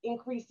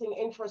increasing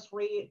interest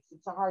rates,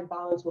 it's a hard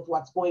balance with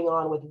what's going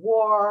on with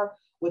war,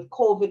 with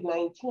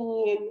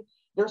COVID-19.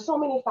 There's so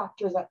many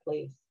factors at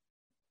play.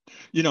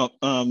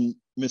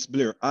 Ms.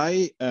 Blair,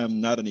 I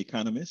am not an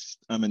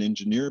economist. I'm an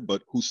engineer,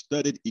 but who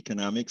studied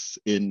economics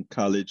in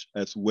college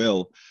as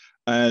well.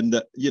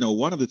 And,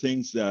 one of the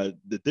things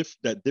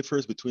that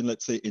differs between,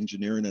 let's say,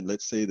 engineering and,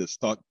 let's say, the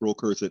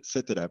stockbrokers, et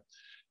cetera,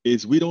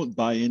 is we don't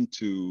buy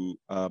into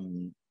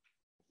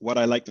what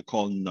I like to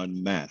call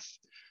non-math.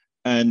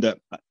 And,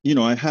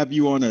 I have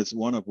you on as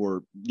one of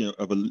our,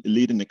 of a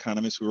leading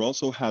economist. We're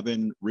also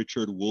having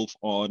Richard Wolff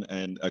on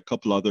and a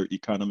couple other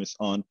economists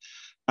on.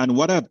 And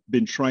what I've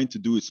been trying to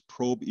do is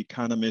probe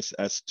economists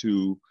as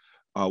to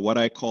what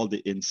I call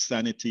the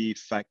insanity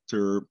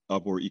factor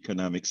of our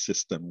economic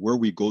system, where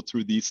we go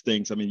through these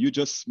things. I mean, you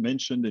just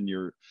mentioned in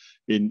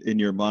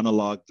your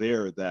monologue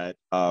there that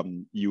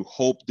you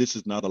hope this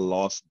is not a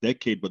lost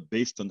decade, but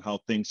based on how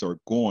things are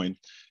going,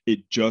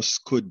 it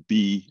just could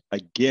be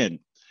again.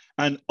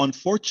 And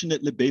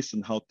unfortunately, based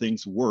on how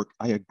things work,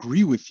 I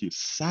agree with you,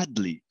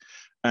 sadly.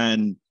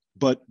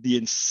 But the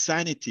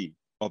insanity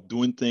of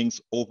doing things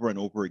over and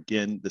over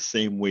again the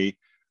same way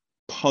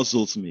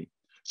puzzles me.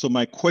 So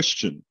my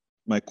question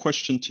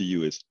to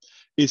you is,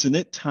 isn't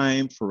it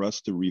time for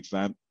us to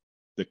revamp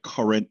the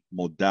current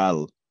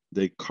model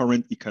the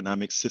current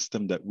economic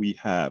system that we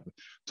have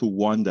to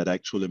one that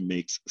actually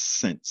makes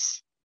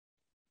sense?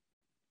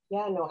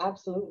 Yeah, no,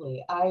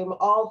 absolutely. I'm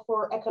all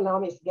for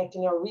economics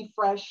getting a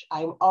refresh.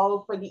 I'm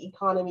all for the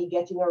economy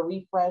getting a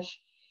refresh.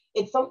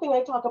 It's something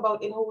I talk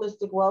about in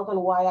Holistic Wealth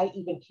and why I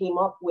even came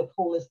up with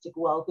Holistic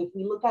Wealth. If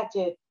we look at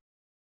it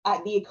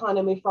at the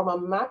economy from a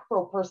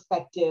macro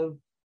perspective,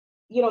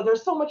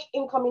 there's so much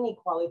income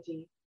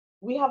inequality.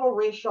 We have a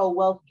racial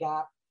wealth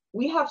gap.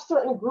 We have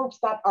certain groups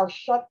that are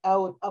shut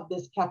out of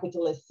this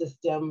capitalist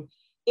system.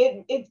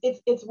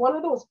 It's one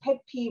of those pet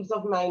peeves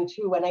of mine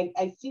too. And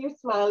I see you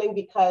smiling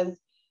because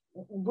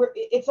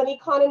it's an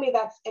economy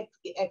that's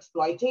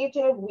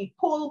exploitative. We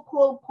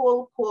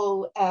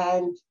pull,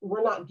 and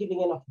we're not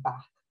giving enough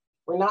back.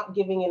 We're not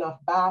giving enough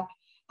back.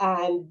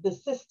 And the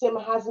system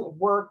hasn't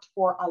worked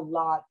for a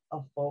lot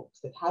of folks.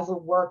 It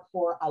hasn't worked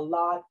for a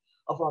lot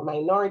of our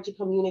minority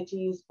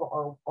communities,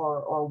 for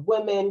our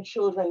women,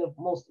 children, the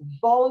most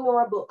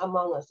vulnerable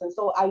among us. And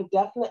so I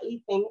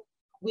definitely think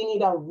we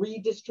need a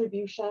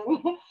redistribution.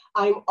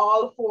 I'm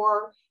all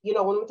for,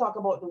 when we talk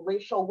about the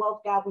racial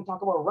wealth gap, we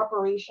talk about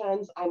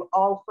reparations. I'm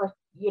all for,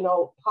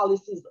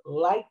 policies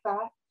like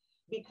that,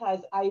 because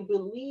I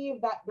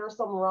believe that there's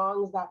some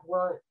wrongs that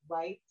weren't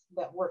right,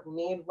 that weren't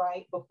made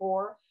right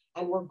before.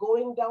 And we're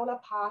going down a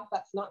path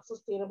that's not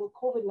sustainable.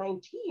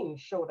 COVID-19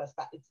 showed us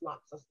that it's not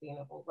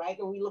sustainable, right?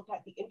 And we look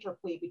at the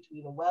interplay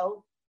between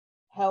wealth,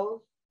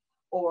 health,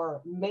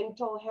 or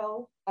mental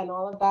health and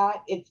all of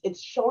that.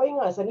 It's showing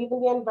us, and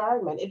even the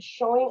environment, it's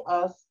showing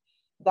us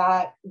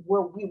that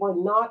we were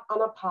not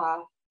on a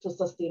path to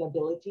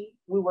sustainability.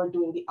 We were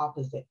doing the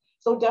opposite.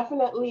 So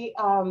definitely,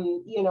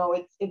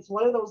 it's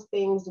one of those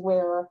things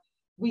where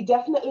we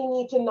definitely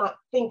need to not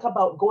think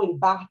about going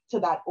back to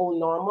that old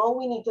normal.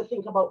 We need to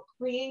think about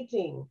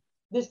creating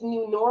this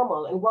new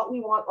normal and what we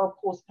want our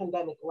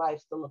post-pandemic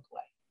lives to look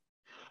like.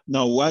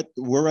 Now,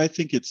 where I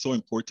think it's so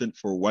important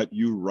for what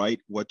you write,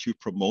 what you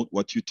promote,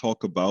 what you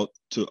talk about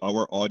to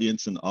our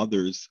audience and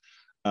others,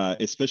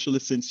 especially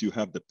since you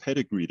have the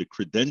pedigree, the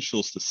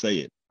credentials to say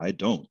it. I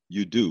don't,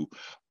 you do,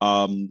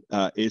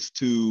 is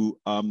to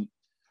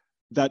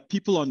that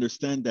people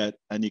understand that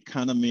an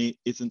economy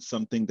isn't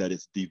something that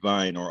is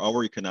divine, or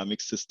our economic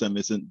system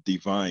isn't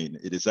divine.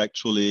 It is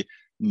actually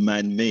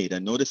man-made.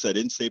 And notice I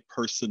didn't say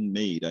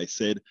person-made. I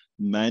said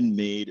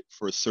man-made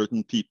for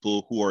certain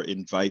people who are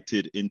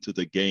invited into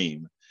the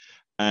game.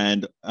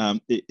 And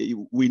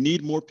we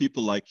need more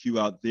people like you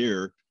out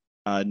there,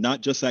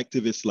 not just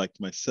activists like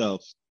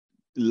myself,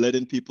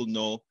 letting people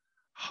know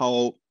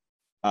how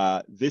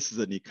this is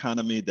an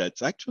economy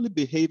that's actually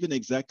behaving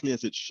exactly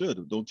as it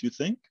should, don't you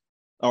think?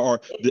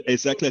 Or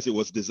exactly as it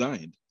was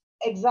designed.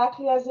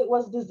 Exactly as it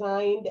was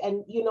designed.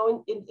 And,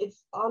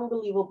 it's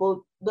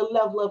unbelievable, the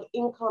level of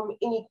income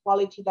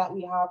inequality that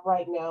we have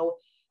right now.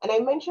 And I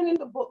mentioned in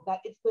the book that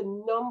it's the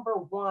number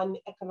one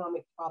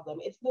economic problem.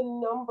 It's the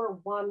number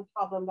one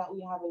problem that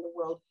we have in the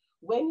world.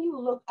 When you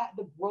look at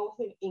the growth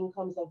in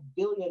incomes of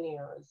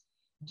billionaires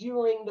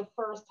during the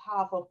first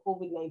half of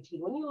COVID-19,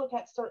 when you look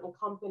at certain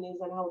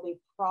companies and how they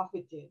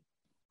profited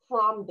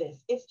from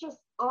this, it's just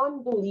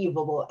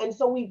unbelievable. And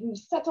so we've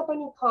set up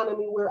an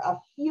economy where a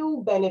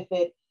few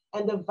benefit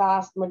and the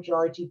vast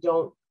majority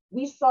don't.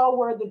 We saw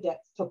where the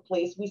deaths took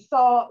place. We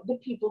saw the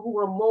people who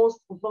were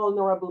most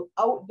vulnerable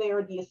out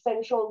there, the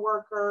essential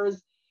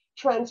workers,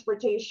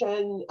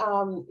 transportation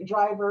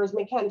drivers,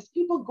 mechanics,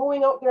 people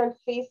going out there and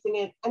facing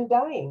it and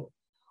dying,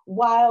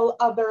 while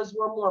others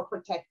were more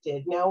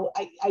protected. Now,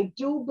 I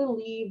do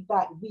believe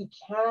that we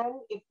can,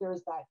 if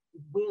there's that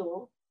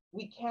will,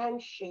 we can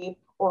shape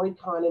our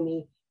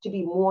economy to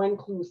be more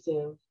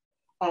inclusive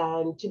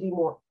and to be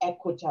more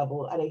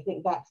equitable. And I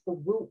think that's the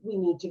route we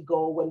need to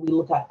go when we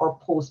look at our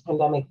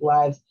post-pandemic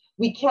lives.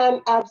 We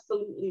can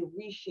absolutely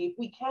reshape.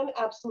 We can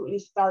absolutely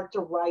start to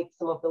right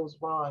some of those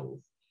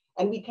wrongs.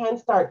 And we can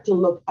start to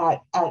look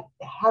at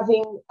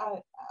having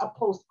a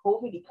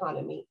post-COVID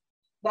economy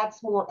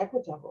that's more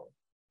equitable.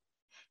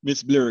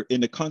 Ms. Blair, in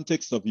the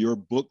context of your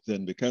book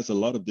then, because a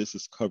lot of this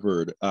is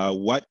covered,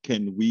 what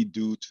can we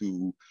do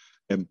to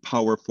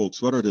empower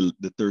folks? What are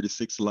the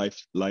 36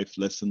 life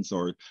lessons,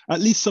 or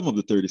at least some of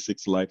the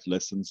 36 life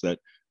lessons that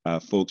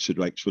folks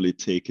should actually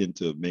take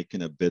into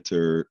making a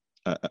betterment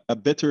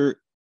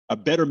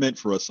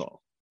for us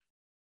all?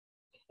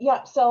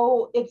 Yeah,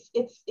 so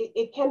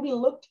it can be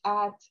looked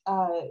at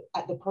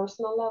the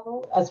personal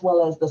level as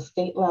well as the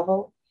state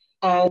level.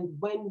 And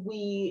when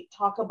we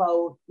talk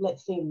about,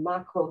 let's say,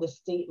 macro, the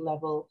state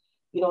level,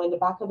 in the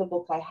back of the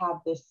book, I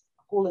have this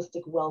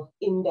Holistic Wealth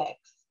Index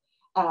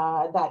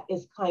that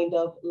is kind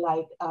of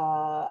like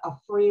a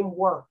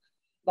framework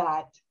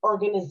that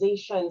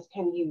organizations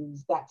can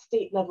use, that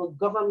state level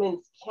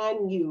governments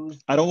can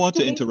use. I don't want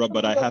to interrupt,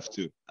 but I have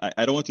to.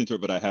 I don't want to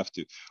interrupt, but I have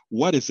to.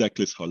 What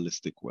exactly is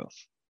holistic wealth?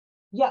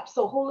 Yeah,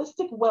 so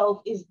holistic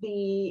wealth is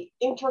the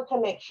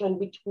interconnection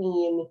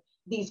between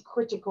these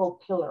critical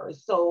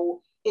pillars.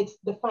 So it's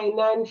the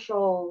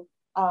financial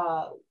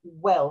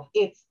wealth,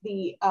 it's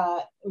the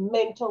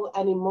mental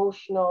and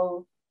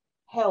emotional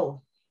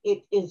health,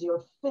 it is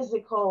your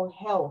physical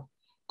health,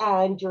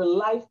 and your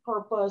life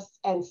purpose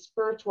and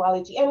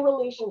spirituality and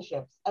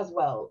relationships as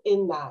well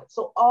in that.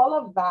 So all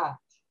of that,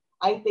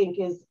 I think,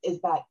 is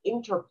that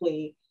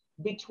interplay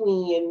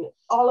between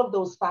all of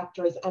those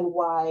factors and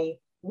why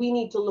we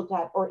need to look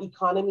at our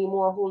economy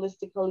more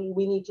holistically.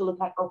 We need to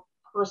look at our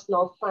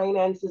personal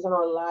finances and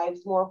our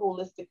lives more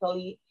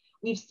holistically.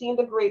 We've seen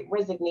the great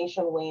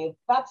resignation wave.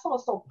 That's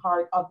also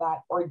part of that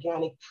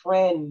organic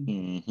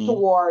trend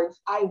towards,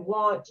 I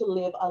want to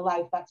live a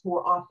life that's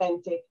more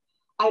authentic.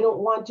 I don't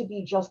want to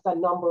be just a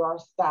number or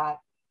stat.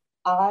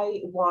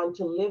 I want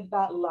to live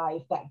that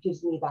life that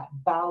gives me that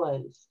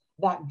balance,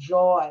 that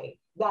joy,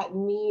 that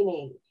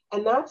meaning.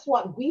 And that's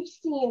what we've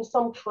seen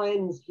some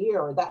trends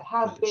here that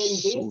have been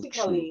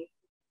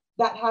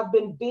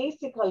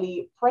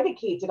basically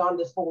predicated on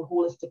this whole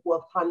holistic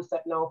wealth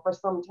concept now for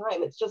some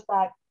time. It's just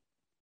that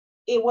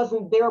it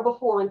wasn't there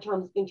before in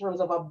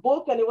terms of a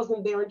book, and it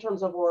wasn't there in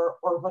terms of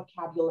our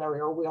vocabulary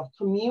or way of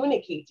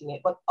communicating it.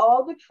 But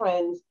all the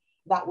trends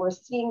that we're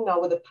seeing now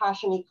with the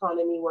passion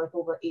economy worth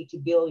over 80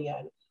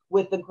 billion,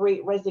 with the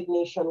great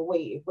resignation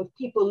wave, with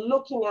people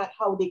looking at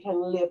how they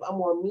can live a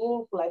more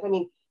meaningful life. I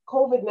mean,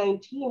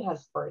 COVID-19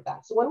 has spurred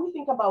that. So when we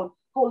think about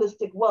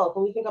holistic wealth,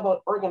 when we think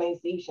about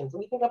organizations, when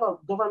we think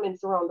about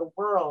governments around the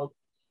world,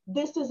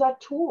 this is a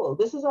tool,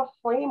 this is a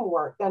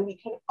framework that we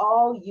can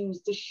all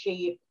use to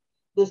shape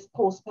this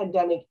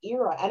post-pandemic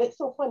era. And it's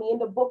so funny, in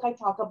the book, I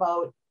talk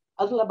about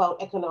a little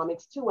about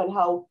economics too, and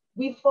how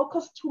we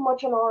focus too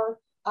much on our,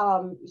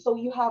 so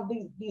you have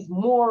these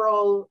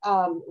moral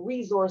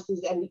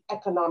resources and the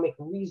economic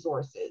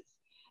resources.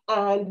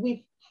 And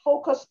we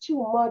focus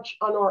too much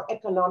on our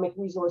economic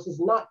resources,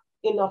 not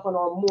enough on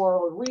our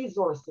moral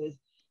resources.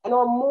 And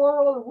our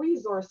moral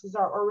resources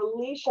are our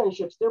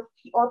relationships, they're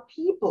our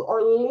people,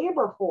 our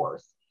labor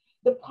force,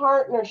 the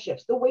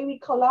partnerships, the way we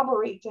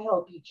collaborate to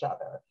help each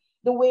other,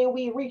 the way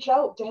we reach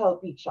out to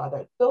help each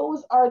other.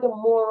 Those are the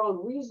moral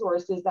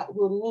resources that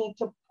we'll need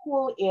to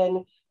pull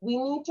in. We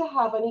need to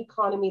have an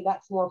economy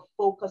that's more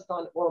focused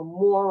on our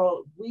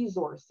moral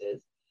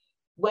resources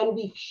when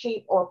we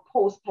shape our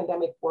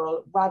post-pandemic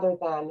world, rather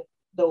than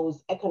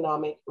those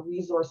economic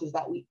resources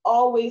that we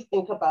always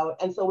think about.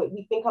 And so what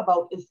we think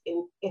about is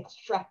in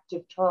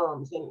extractive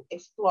terms, in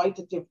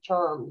exploitative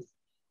terms.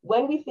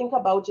 When we think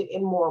about it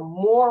in more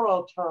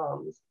moral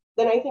terms,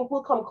 then I think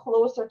we'll come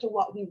closer to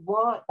what we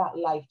want that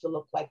life to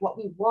look like, what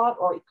we want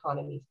our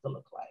economies to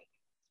look like.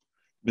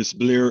 Ms.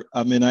 Blair,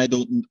 I mean,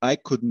 I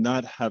could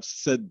not have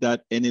said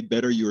that any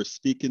better. You're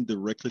speaking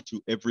directly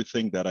to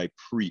everything that I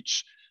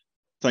preach.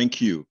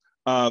 Thank you.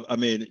 I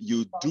mean,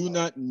 you do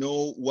not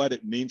know what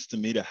it means to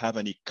me to have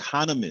an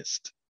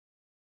economist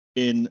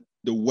in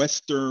the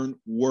Western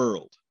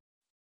world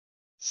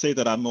say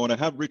that. I'm going to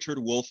have Richard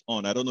Wolff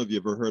on. I don't know if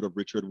you've ever heard of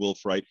Richard Wolff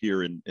right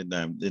here in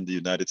the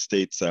United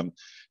States.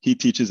 He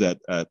teaches at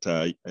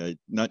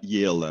not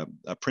Yale,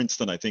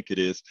 Princeton, I think it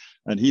is,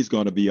 and he's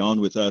going to be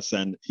on with us.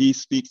 And he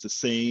speaks the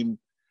same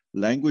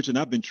language. And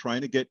I've been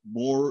trying to get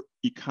more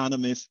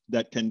economists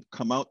that can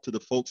come out to the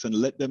folks and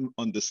let them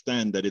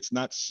understand that it's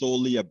not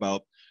solely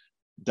about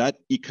that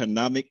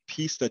economic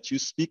piece that you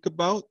speak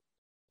about.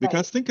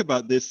 Because right. Think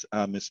about this,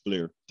 Ms.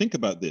 Blair, think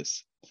about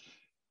this.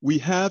 We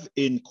have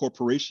in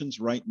corporations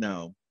right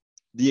now,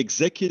 the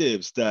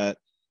executives that,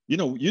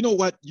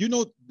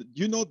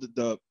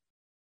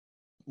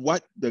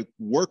 what the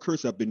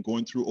workers have been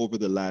going through over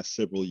the last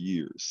several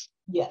years.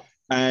 Yes.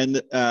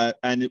 And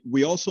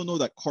we also know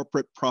that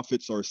corporate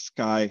profits are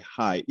sky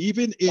high,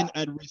 even in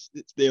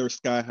they are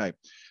sky high.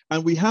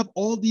 And we have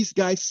all these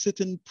guys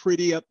sitting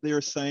pretty up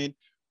there saying,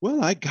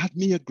 well, I got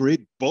me a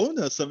great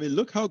bonus. I mean,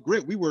 look how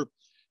great we were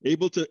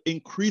able to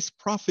increase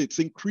profits,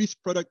 increase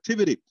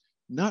productivity,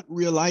 not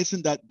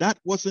realizing that that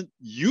wasn't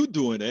you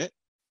doing it.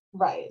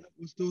 Right. It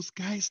was those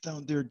guys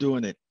down there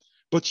doing it.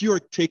 But you're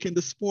taking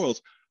the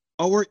spoils.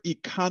 Our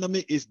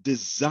economy is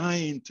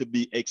designed to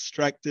be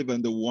extractive,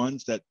 and the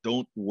ones that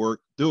don't work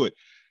do it.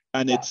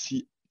 And it's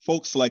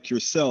folks like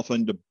yourself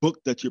and the book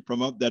that you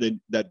promote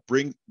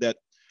that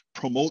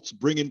promotes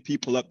bringing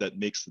people up that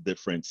makes the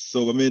difference.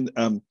 So, I mean,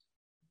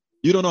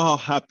 you don't know how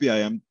happy I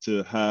am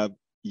to have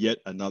yet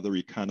another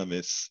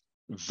economist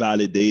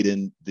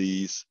validating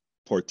these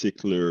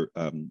particular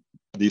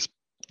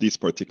these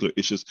particular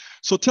issues.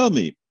 So tell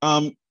me,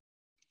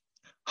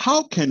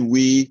 how can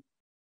we,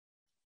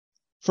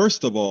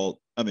 first of all,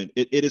 I mean,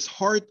 it is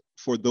hard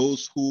for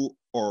those who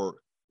are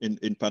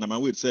in Panama,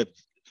 we would say,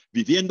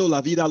 viviendo la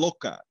vida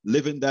loca,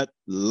 living that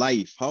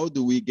life. How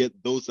do we get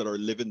those that are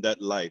living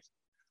that life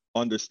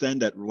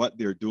understand that what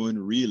they're doing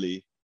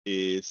really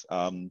is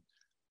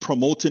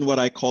promoting what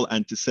I call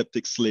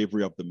antiseptic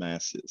slavery of the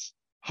masses?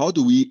 How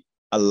do we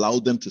allow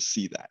them to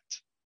see that?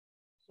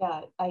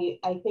 Yeah,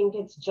 I think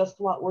it's just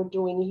what we're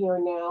doing here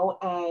now.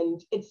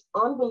 And it's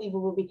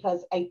unbelievable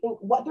because I think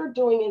what they're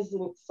doing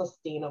isn't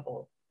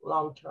sustainable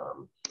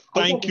long-term.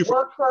 Thank you.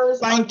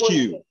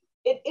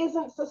 It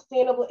isn't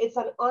sustainable. It's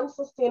an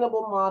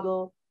unsustainable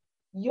model.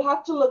 You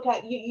have to look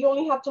at, you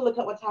only have to look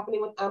at what's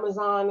happening with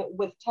Amazon,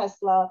 with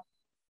Tesla.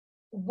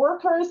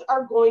 Workers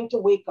are going to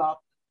wake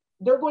up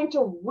they're going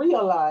to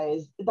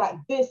realize that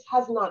this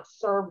has not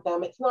served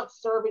them. It's not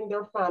serving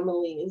their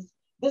families.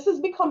 This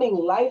is becoming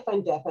life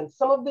and death. And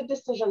some of the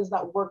decisions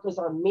that workers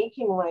are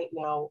making right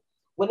now,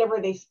 whenever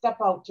they step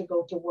out to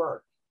go to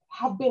work,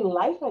 have been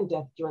life and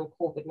death during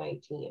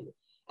COVID-19.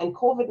 And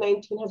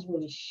COVID-19 has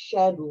really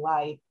shed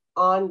light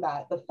on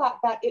that, the fact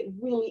that it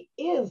really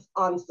is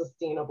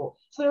unsustainable.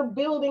 So they're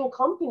building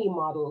company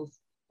models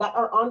that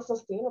are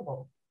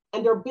unsustainable.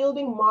 And they're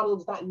building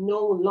models that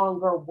no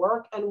longer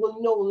work and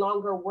will no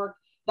longer work.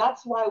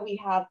 That's why we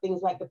have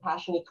things like the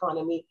passion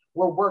economy,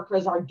 where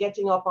workers are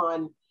getting up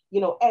on,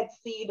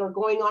 Etsy, they're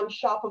going on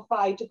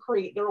Shopify to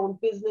create their own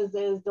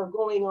businesses. They're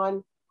going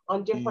on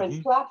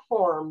different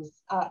platforms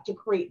to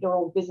create their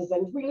own business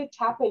and really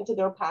tap into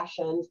their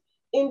passions,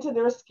 into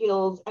their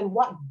skills and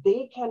what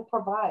they can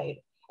provide.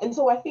 And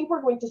so I think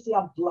we're going to see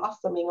a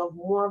blossoming of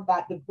more of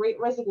that. The Great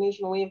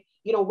Resignation wave,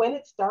 when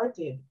it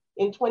started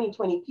in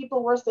 2020,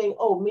 people were saying,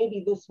 oh,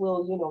 maybe this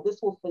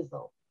will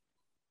fizzle.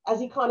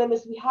 As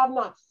economists, we have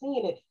not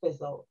seen it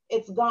fizzle.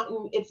 It's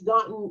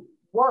gotten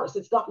worse.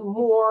 It's gotten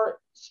more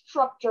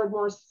structured,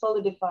 more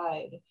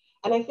solidified.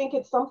 And I think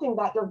it's something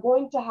that they're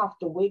going to have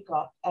to wake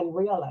up and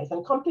realize.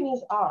 And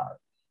companies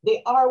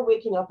they are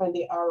waking up and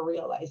they are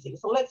realizing.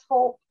 So let's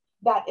hope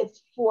that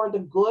it's for the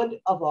good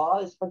of all,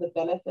 it's for the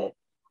benefit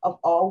of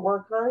all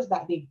workers,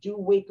 that they do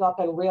wake up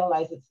and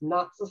realize it's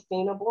not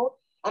sustainable.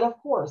 And of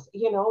course,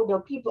 there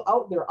are people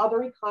out there,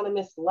 other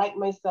economists like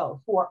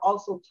myself, who are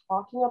also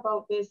talking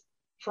about this,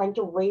 trying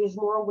to raise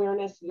more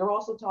awareness. You're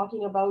also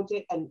talking about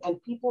it, and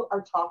people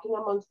are talking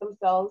amongst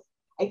themselves.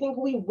 I think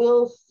we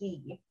will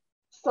see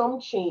some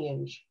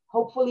change,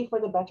 hopefully for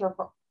the better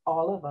for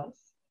all of us,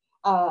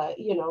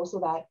 so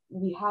that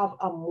we have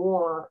a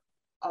more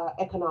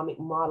economic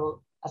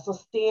model, a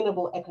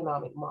sustainable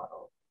economic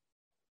model.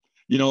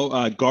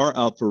 Gar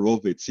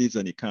Alperovitz, he's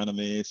an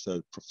economist,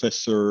 a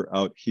professor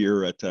out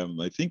here at,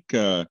 I think,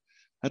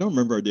 I don't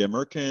remember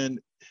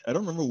I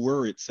don't remember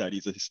where it's at.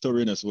 He's a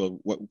historian as well,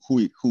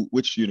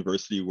 which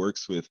university he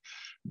works with.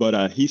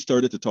 But he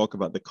started to talk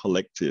about the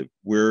collective,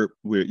 where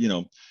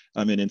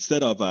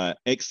instead of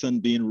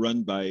Exxon being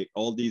run by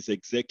all these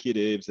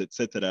executives, et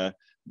cetera,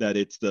 that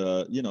it's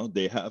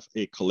they have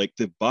a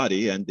collective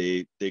body and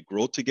they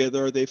grow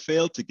together or they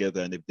fail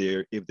together. And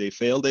if they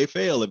fail, they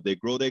fail. If they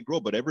grow, they grow.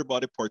 But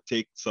everybody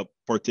partake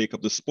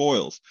of the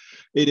spoils.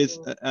 It is,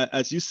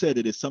 as you said,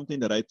 it is something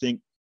that I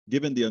think,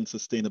 given the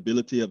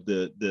unsustainability of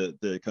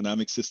the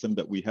economic system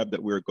that we have,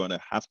 that we're going to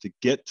have to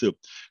get to.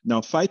 Now,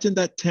 fighting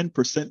that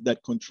 10%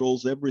 that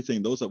controls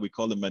everything, those that we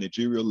call the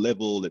managerial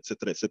level, et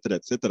cetera, et cetera,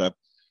 et cetera,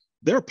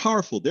 they're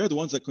powerful. They're the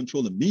ones that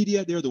control the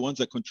media. They're the ones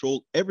that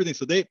control everything.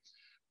 So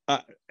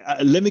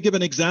let me give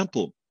an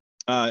example.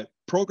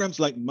 Programs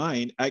like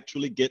mine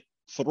actually get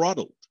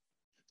throttled.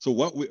 So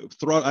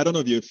I don't know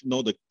if you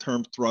know the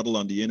term throttle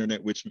on the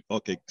internet,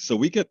 so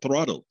we get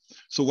throttled.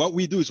 So what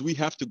we do is we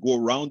have to go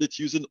around it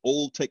using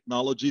old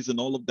technologies and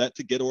all of that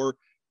to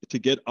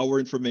get our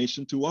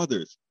information to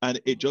others. And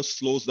it just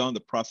slows down the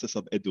process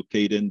of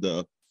educating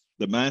the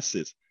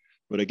masses.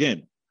 But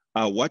again,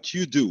 what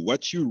you do,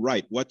 what you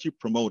write, what you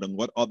promote, and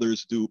what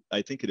others do,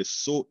 I think it is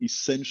so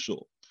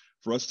essential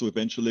for us to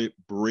eventually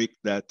break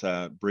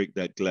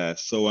that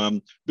glass. So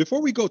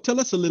before we go, tell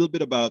us a little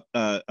bit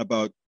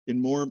about in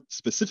more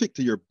specific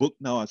to your book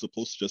now, as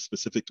opposed to just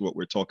specific to what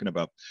we're talking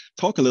about.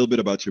 Talk a little bit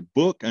about your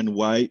book and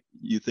why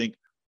you think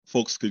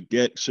folks should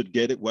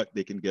get it, what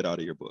they can get out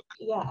of your book.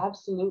 Yeah,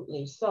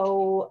 absolutely.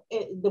 So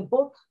the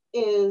book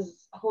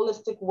is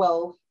Holistic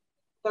Wealth,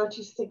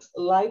 36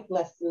 Life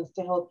Lessons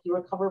to help you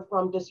recover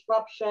from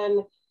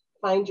disruption,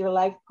 find your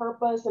life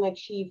purpose, and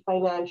achieve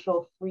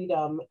financial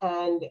freedom.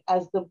 And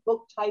as the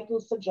book title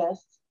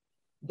suggests,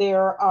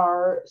 there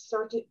are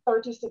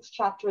 36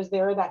 chapters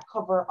there that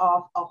cover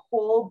off a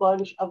whole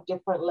bunch of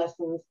different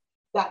lessons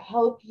that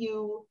help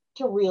you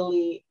to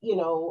really,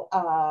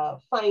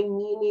 find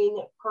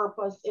meaning,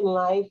 purpose in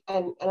life.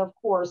 And of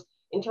course,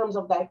 in terms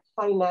of that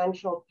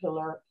financial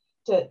pillar,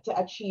 to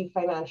achieve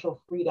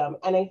financial freedom.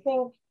 And I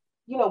think,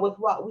 with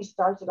what we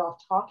started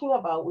off talking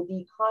about with the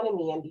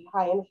economy and the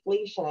high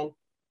inflation and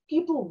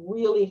people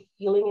really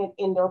feeling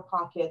it in their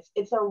pockets,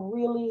 it's a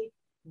really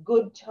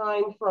good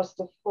time for us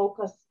to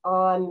focus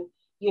on,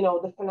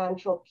 the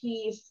financial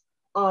piece,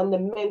 on the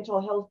mental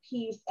health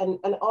piece, and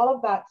all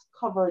of that's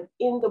covered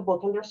in the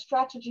book. And there's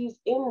strategies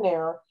in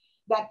there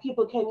that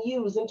people can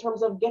use in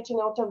terms of getting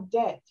out of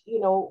debt,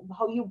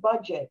 how you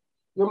budget,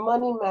 your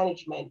money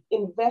management,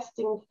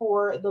 investing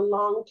for the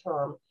long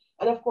term.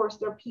 And of course,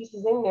 there are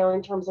pieces in there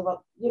in terms of,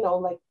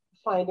 like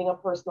finding a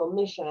personal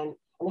mission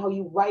and how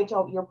you write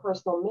out your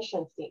personal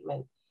mission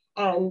statement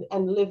and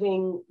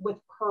living with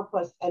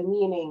purpose and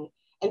meaning.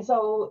 And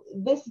so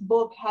this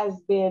book has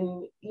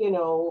been,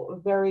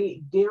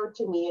 very dear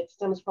to me. It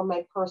stems from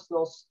my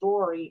personal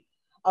story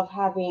of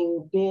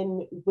having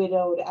been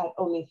widowed at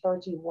only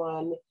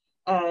 31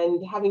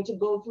 and having to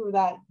go through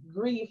that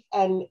grief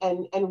and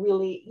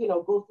really,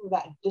 go through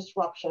that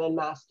disruption and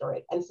master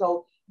it. And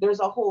so there's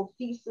a whole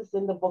thesis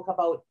in the book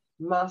about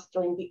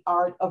mastering the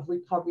art of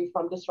recovery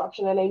from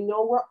disruption. And I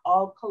know we're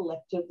all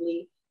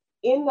collectively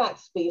in that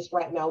space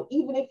right now,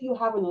 even if you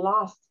haven't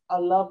lost a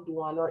loved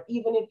one, or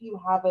even if you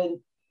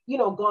haven't,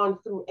 gone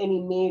through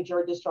any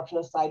major disruption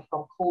aside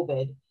from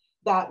COVID,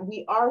 that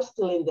we are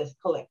still in this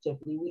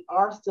collectively. We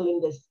are still in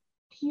this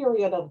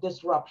period of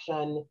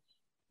disruption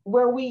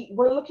where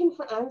we're looking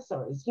for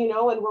answers, and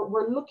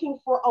we're looking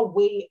for a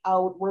way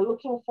out. We're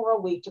looking for a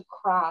way to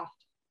craft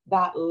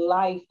that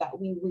life that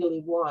we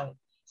really want.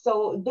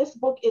 So this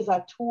book is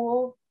a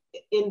tool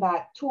in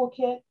that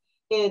toolkit.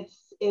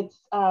 It's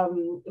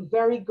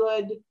very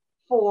good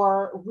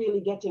for really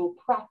getting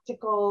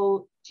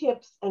practical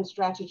tips and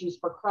strategies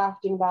for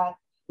crafting that,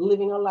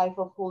 living a life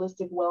of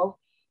holistic wealth.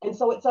 And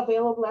so it's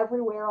available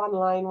everywhere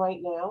online right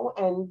now,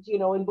 and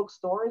in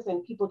bookstores,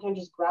 and people can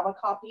just grab a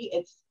copy.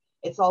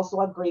 It's also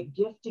a great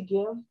gift to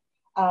give,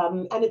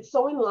 and it's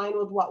so in line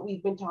with what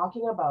we've been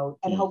talking about,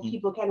 and how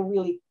people can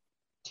really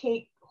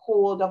take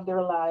hold of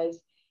their lives,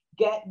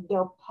 get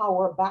their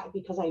power back.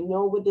 Because I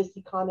know with this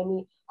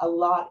economy, a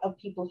lot of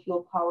people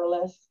feel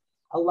powerless.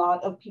 A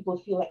lot of people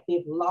feel like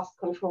they've lost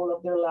control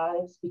of their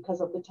lives because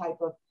of the type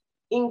of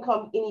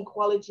income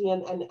inequality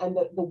and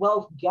the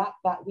wealth gap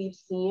that we've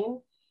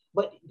seen.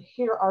 But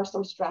here are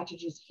some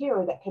strategies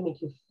here that can make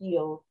you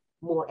feel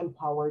more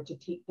empowered to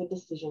take the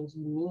decisions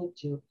you need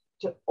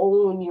to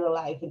own your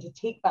life and to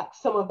take back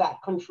some of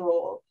that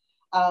control.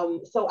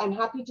 So I'm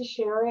happy to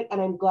share it, and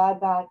I'm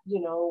glad that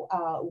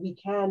we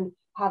can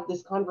have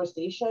this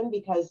conversation,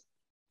 because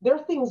there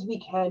are things we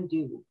can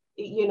do.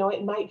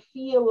 It might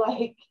feel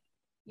like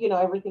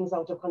everything's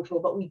out of control,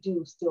 but we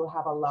do still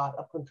have a lot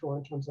of control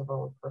in terms of our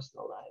own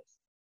personal lives.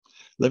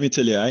 Let me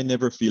tell you, I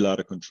never feel out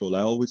of control.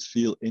 I always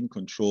feel in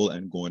control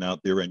and going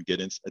out there and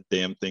getting a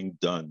damn thing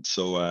done.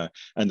 So,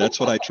 and that's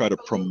what I try to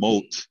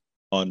promote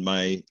on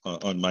my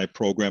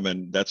program.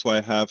 And that's why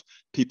I have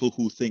people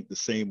who think the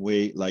same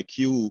way, like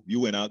you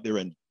went out there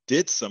and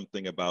did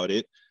something about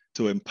it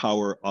to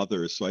empower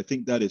others. So I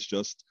think that is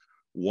just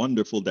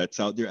wonderful that's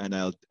out there. And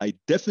I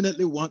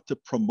definitely want to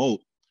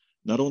promote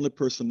not only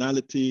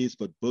personalities,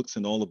 but books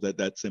and all of that,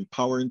 that's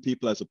empowering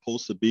people, as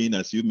opposed to being,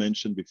 as you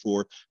mentioned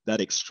before,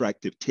 that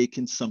extractive,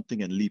 taking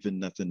something and leaving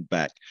nothing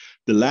back.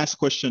 The last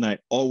question I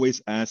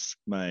always ask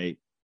my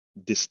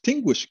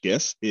distinguished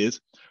guests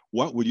is,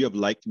 what would you have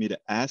liked me to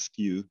ask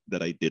you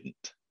that I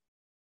didn't?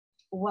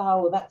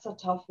 Wow, that's a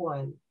tough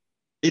one.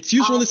 It's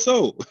usually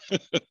so.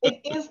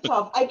 It is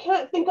tough. I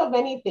can't think of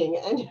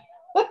anything. And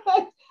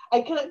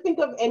I can't think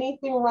of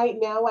anything right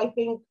now. I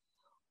think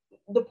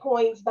the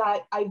points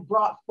that I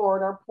brought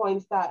forward are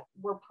points that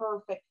were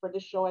perfect for the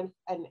show and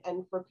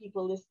for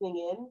people listening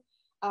in.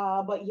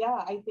 But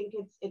yeah, I think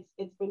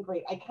it's been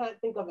great. I can't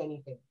think of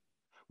anything.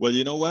 Well,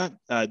 you know what?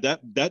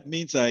 That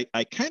means I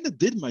kind of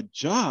did my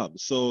job.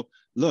 So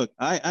look,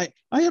 I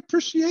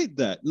appreciate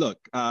that. Look,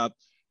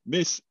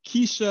 Miss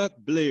Keisha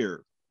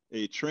Blair,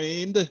 a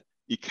trained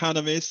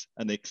economist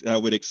and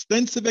with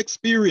extensive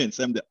experience,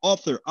 and the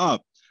author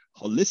of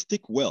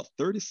Holistic Wealth,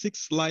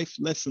 36 Life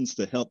Lessons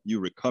to Help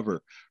You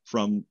Recover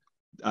from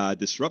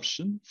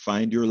Disruption,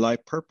 Find Your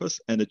Life Purpose,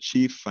 and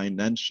Achieve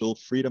Financial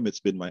Freedom.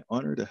 It's been my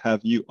honor to have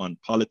you on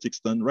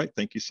Politics Done Right.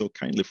 Thank you so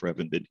kindly for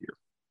having been here.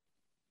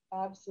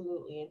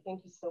 Absolutely. And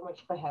thank you so much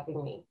for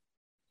having me.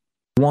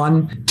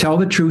 One, tell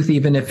the truth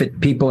even if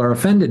people are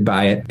offended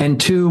by it. And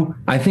two,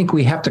 I think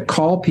we have to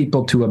call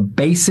people to a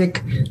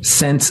basic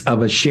sense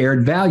of a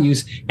shared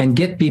values and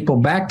get people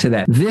back to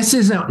that. This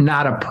isn't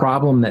not a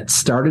problem that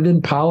started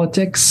in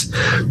politics,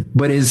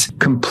 but is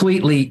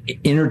completely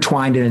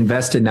intertwined and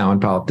invested now in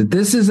politics.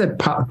 This is a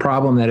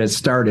problem that has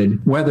started,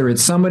 whether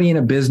it's somebody in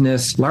a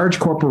business, large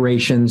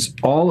corporations,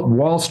 all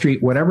Wall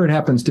Street, whatever it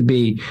happens to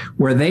be,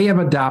 where they have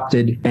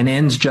adopted an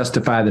ends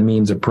justify the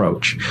means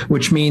approach,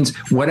 which means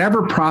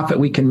whatever profit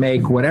we can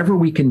make, whatever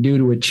we can do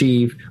to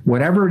achieve,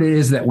 whatever it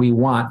is that we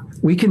want,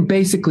 we can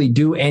basically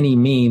do any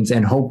means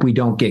and hope we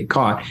don't get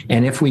caught.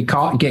 And if we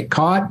get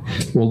caught,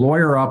 we'll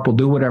lawyer up, we'll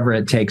do whatever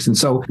it takes. And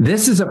so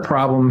this is a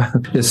problem.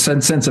 This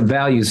sense of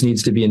values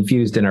needs to be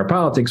infused in our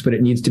politics, but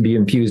it needs to be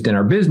infused in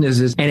our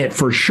businesses. And it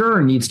for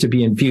sure needs to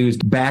be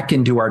infused back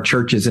into our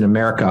churches in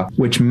America,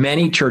 which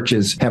many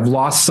churches have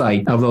lost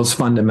sight of those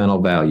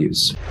fundamental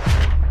values.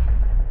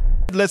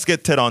 Let's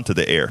get Ted onto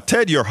the air.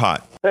 Ted, you're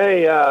hot.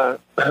 Hey, I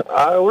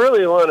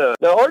really want to.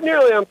 Now,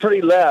 ordinarily, I'm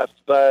pretty left,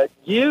 but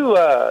you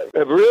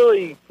have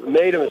really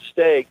made a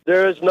mistake.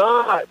 There is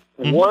not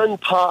one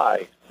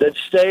pie that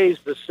stays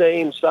the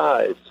same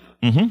size.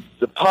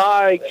 The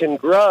pie can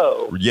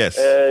grow. Yes.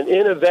 And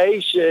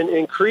innovation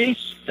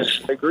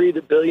increases. I agree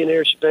that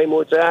billionaires should pay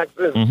more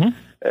taxes.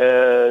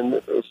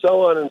 And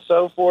so on and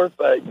so forth,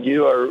 but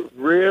you are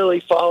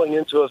really falling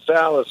into a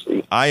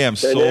fallacy. I am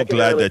so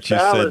glad that you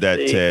said that,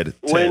 Ted.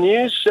 When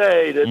you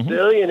say that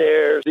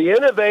billionaires, the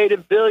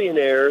innovative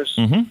billionaires,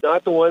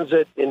 not the ones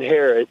that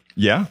inherit,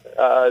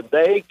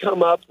 they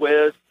come up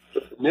with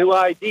new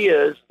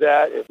ideas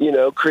that,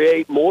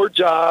 create more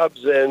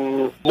jobs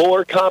and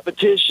more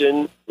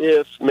competition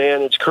if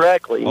managed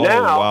correctly.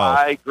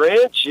 I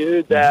grant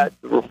you that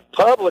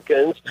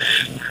Republicans,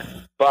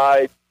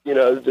 by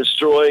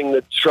destroying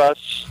the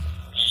trusts,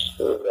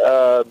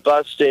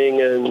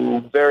 busting,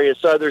 and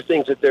various other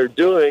things that they're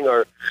doing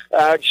are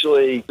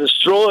actually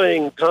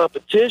destroying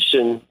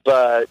competition.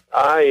 But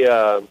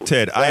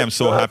Ted, I am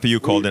so happy you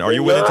called in. Are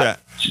you willing to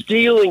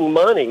stealing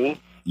money?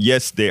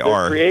 Yes, they're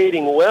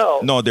creating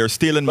wealth. No, they're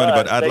stealing money,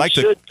 but I'd like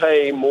to. They should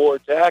pay more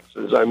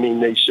taxes. I mean,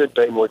 they should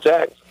pay more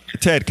taxes.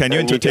 Ted, can you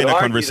entertain a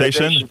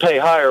conversation? They should pay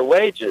higher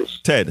wages.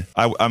 Ted,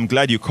 I'm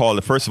glad you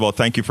called. First of all,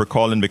 thank you for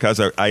calling,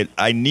 because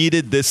I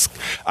needed this.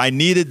 I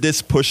needed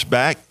this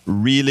pushback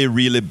really,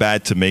 really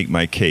bad to make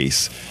my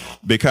case.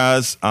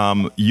 Because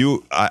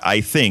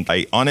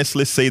I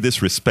honestly say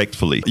this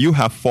respectfully, you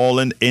have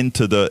fallen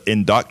into the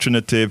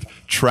indoctrinative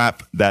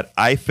trap that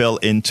I fell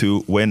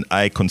into when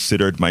I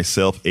considered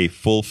myself a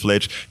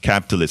full-fledged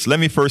capitalist. Let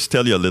me first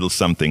tell you a little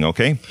something,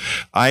 okay?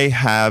 I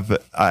had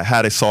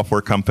a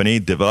software company,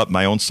 developed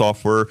my own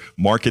software,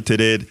 marketed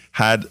it,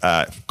 had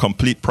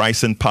complete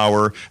pricing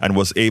power, and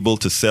was able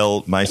to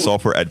sell my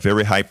software at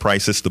very high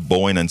prices to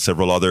Boeing and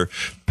several other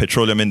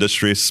petroleum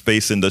industries,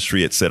 space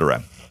industry,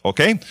 etc.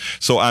 Okay,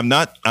 so I'm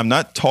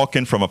not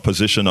talking from a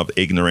position of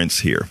ignorance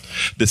here.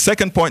 The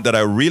second point that I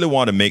really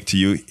want to make to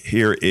you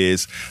here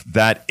is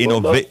that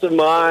most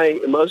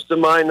of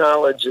my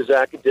knowledge is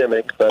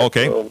academic. But,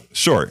 okay,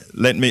 sure.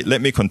 Let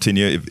me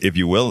continue, if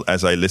you will,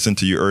 as I listened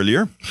to you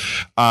earlier.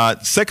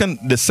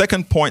 The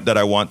second point that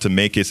I want to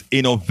make is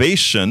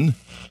innovation.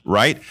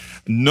 Right?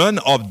 None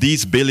of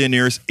these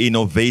billionaires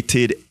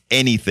innovated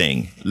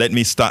anything. Let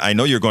me start. I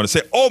know you're going to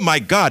say, oh my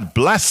God,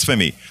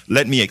 blasphemy.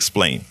 Let me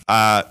explain.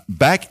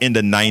 Back in the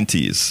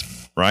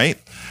 90s, right?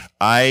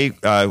 I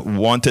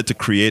wanted to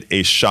create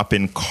a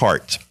shopping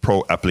cart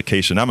pro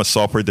application. I'm a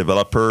software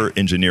developer,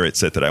 engineer,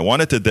 etc. I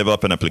wanted to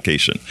develop an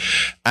application.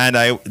 And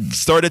I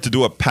started to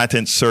do a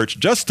patent search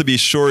just to be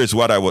sure is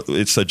what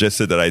it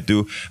suggested that I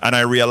do. And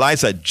I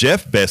realized that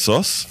Jeff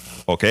Bezos,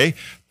 okay,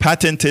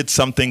 patented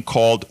something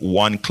called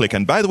one-click.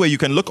 And by the way, you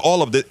can look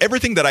all of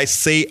everything that I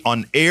say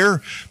on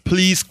air,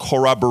 please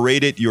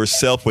corroborate it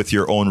yourself with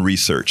your own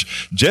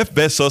research. Jeff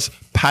Bezos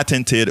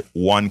patented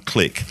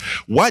one-click.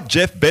 What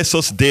Jeff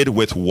Bezos did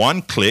with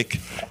one-click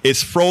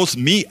is froze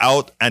me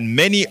out and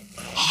many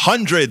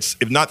hundreds,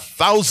 if not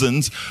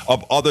thousands,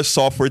 of other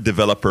software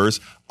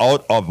developers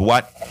out of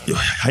what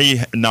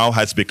he now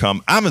has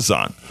become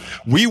Amazon.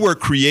 We were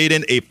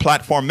creating a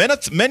platform.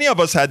 Many of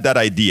us had that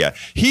idea.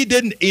 He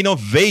didn't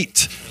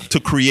innovate to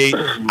create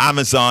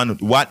Amazon,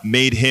 what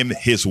made him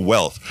his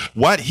wealth.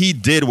 What he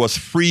did was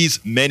freeze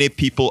many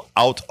people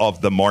out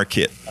of the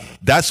market.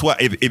 That's why,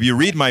 if you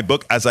read my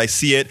book, as I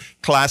see it,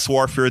 Class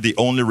Warfare, the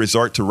Only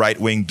Resort to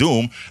Right-Wing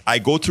Doom, I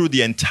go through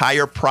the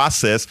entire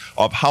process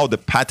of how the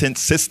patent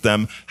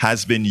system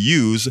has been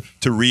used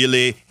to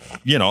really,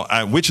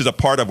 which is a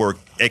part of our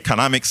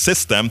economic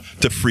system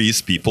to freeze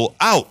people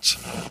out.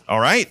 All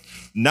right?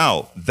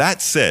 Now,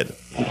 that said,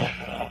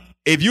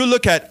 if you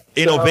look at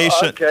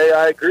innovation... Okay,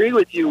 I agree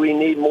with you. We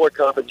need more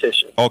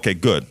competition. Okay,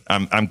 good.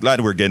 I'm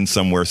glad we're getting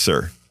somewhere,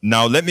 sir.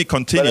 Now, let me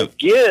continue. But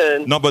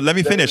again, no, but let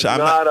me finish. I'm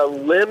not a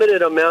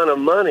limited amount of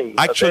money.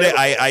 Actually,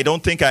 I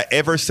don't think I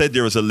ever said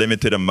there was a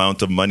limited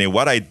amount of money.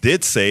 What I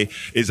did say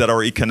is that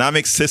our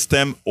economic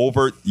system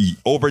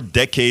over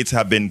decades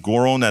have been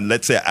grown at,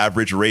 let's say, an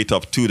average rate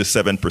of 2 to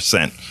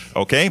 7%.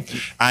 Okay?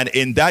 And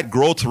in that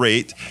growth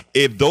rate,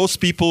 if those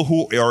people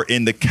who are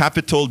in the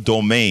capital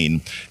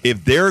domain,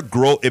 if their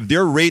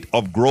rate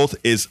of growth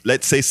is,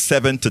 let's say,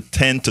 7 to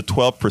 10 to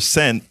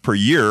 12% per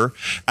year,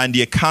 and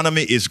the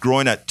economy is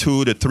growing at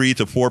 2 to 3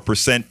 to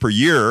 4% per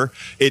year,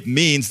 it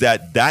means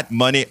that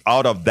money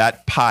out of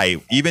that pie,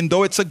 even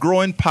though it's a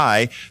growing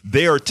pie,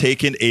 they are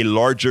taking a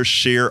larger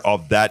share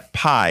of that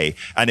pie.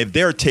 And if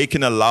they're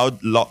taking a larger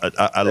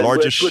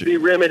share, would be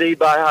remedied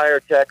by higher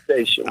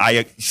taxation.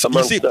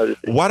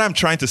 What I'm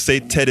trying to say,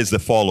 Ted, is the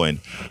following.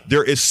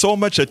 There is so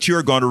much that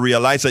you're going to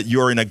realize that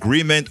you're in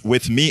agreement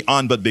with me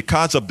on, but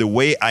because of the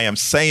way I am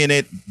saying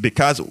it,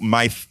 because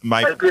I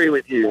agree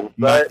with you,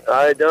 but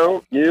I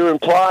don't. You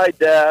implied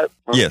that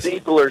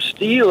people are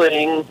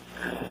stealing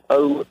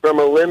from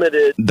a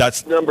limited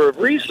number of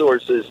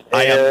resources.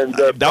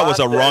 That was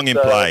a wrong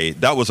imply.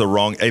 That was a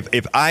wrong.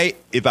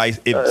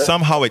 If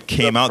somehow it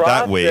came out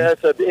that way. The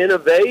process of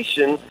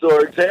innovation.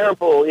 For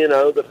example,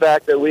 the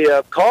fact that we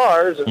have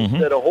cars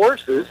instead of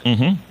horses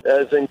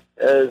has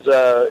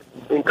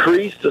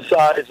increased the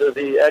size of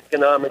the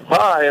economic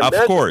pie.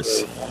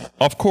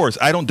 Of course,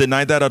 I don't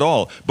deny that at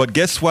all. But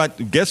guess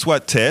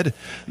what, Ted?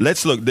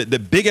 Let's look. The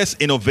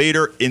biggest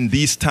innovator in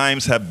these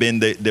times have been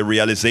the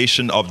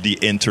realization of the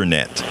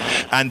internet.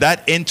 And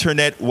that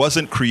internet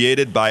wasn't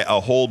created by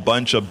a whole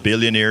bunch of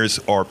billionaires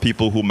or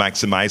people who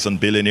maximize on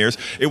billionaires.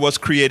 It was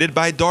created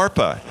by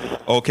DARPA,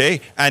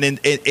 okay?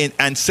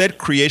 And said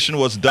creation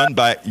was done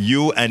by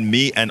you and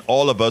me and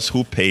all of us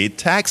who paid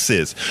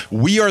taxes.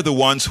 We are the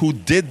ones who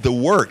did the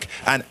work.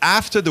 And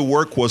after the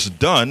work was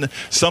done,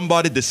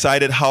 somebody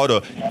decided how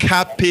to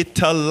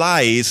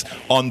capitalize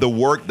on the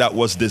work that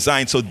was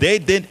designed. So they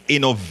didn't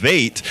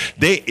innovate.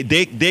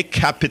 They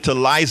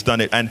capitalized on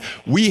it. And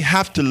we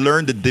have to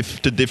learn the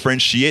to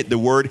differentiate the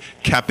word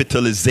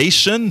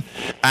capitalization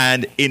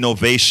and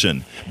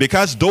innovation,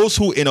 because those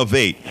who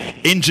innovate,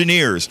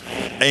 engineers,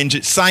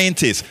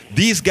 scientists,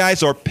 these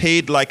guys are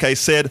paid, like I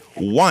said,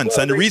 once.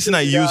 And the reason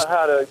I use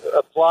how to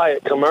apply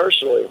it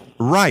commercially.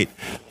 Right.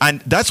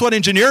 And that's what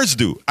engineers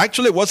do.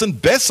 Actually, it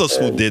wasn't Bezos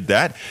who did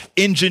that.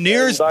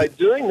 Engineers. By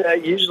doing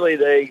that, usually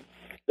they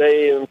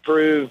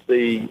improve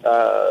the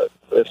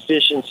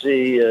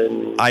efficiency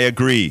and. I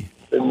agree.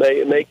 And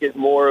make it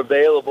more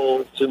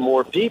available to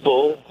more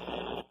people.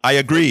 I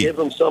agree. Give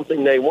them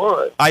something they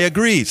want. I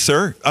agree,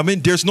 sir. I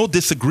mean, there's no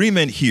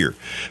disagreement here.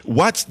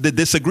 What's the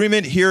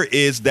disagreement here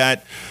is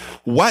that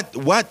what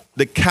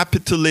the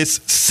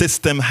capitalist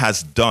system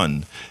has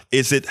done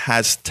is it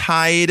has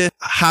tied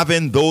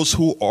having those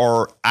who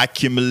are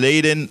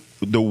accumulating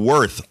the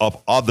worth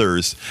of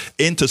others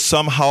into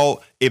somehow,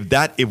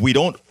 if we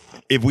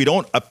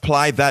don't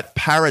apply that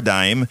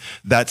paradigm,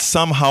 that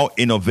somehow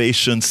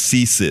innovation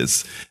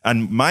ceases.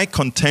 And my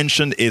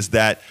contention is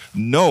that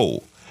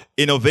no,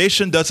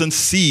 innovation doesn't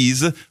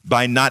cease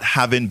by not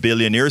having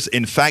billionaires.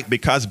 In fact,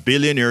 because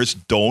billionaires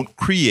don't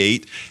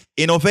create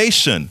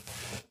innovation.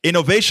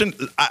 Innovation,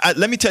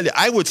 let me tell you,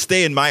 I would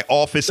stay in my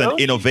office and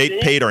innovate,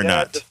 paid or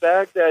not. The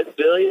fact that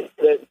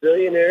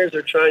billionaires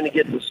are trying to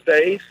get to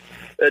space,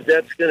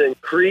 that's going to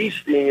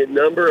increase the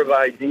number of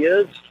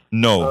ideas.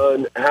 No.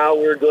 On how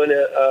we're going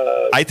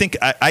to. I think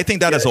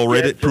that has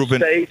already proven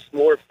space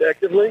more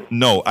effectively.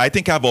 No, I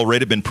think I've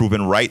already been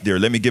proven right there.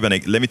 Let me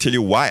tell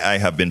you why I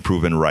have been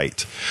proven right.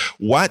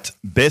 What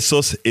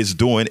Bezos is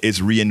doing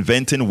is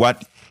reinventing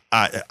what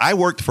I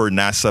worked for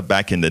NASA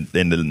back in the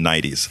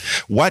 90s.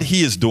 What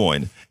he is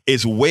doing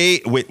is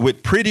way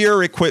with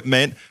prettier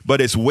equipment,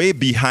 but it's way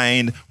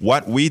behind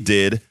what we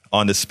did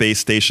on the space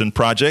station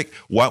project,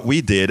 what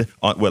we did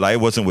on, I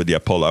wasn't with the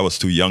Apollo, I was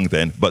too young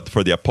then, but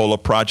for the Apollo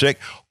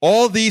project,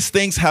 all these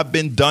things have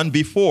been done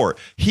before.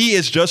 He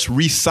is just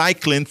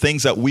recycling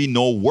things that we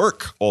know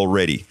work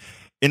already.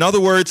 In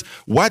other words,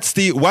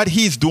 what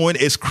he's doing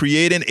is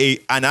creating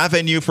an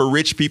avenue for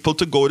rich people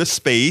to go to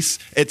space,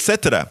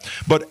 etc.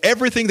 But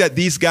everything that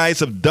these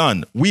guys have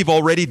done, we've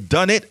already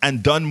done it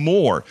and done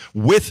more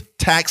with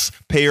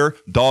taxpayer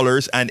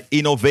dollars and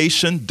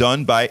innovation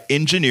done by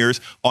engineers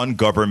on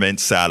government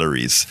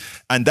salaries.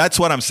 And that's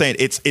what I'm saying.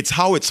 It's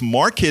how it's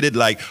marketed,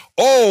 like,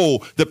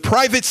 oh, the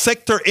private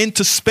sector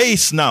into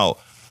space now.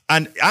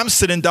 And I'm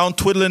sitting down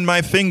twiddling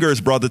my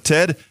fingers, Brother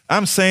Ted.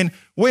 I'm saying,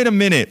 wait a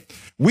minute.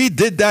 We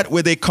did that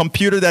with a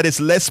computer that is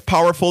less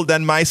powerful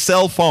than my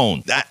cell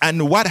phone.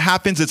 And what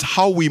happens is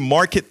how we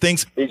market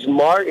things. He's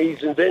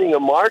inventing a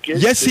market.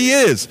 Yes, he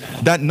is.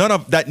 That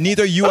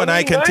neither you and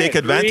I can take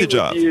advantage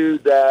of. I agree with you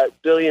that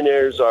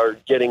billionaires are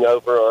getting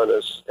over on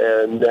us,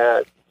 and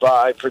that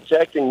by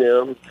protecting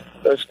them,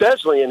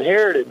 especially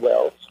inherited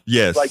wealth,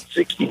 yes, like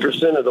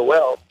 60% of the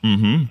wealth,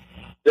 mm-hmm.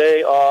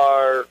 they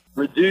are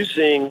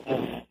reducing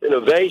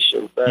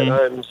innovation. But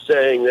I'm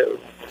saying that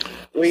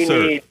we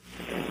need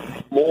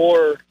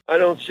more. I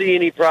don't see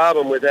any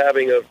problem with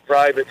having a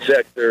private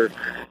sector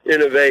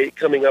innovate,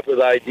 coming up with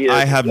ideas.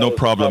 I have no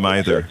problem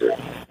either.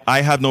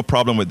 I have no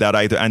problem with that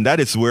either. And that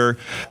is where,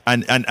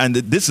 and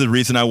this is the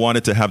reason I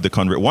wanted to have the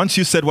conversation. Once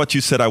you said what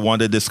you said, I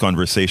wanted this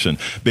conversation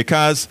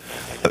because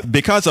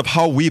of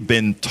how we've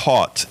been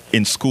taught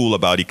in school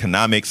about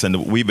economics,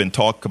 and we've been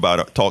taught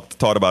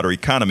about our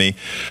economy.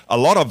 A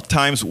lot of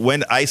times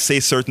when I say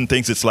certain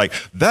things, it's like,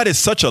 that is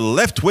such a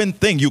left-wing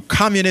thing. You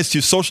communists,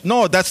 you social.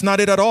 No, that's not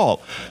it at all.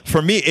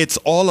 For me, it's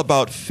all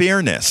about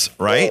fairness,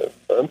 right?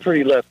 I'm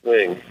pretty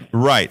left-wing.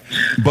 Right.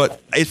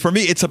 But for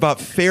me, it's about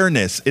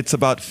fairness. It's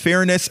about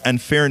fairness and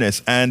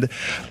fairness. And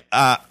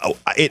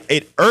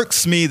it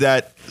irks me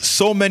that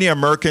so many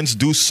Americans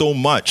do so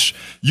much.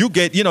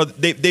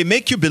 They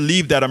make you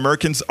believe that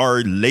Americans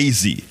are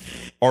lazy,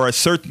 or a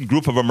certain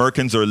group of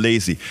Americans are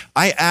lazy.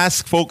 I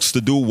ask folks to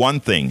do one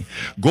thing.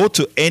 Go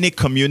to any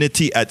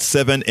community at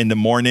 7 in the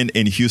morning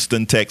in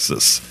Houston,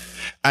 Texas,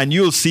 and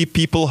you'll see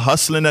people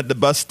hustling at the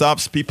bus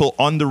stops, people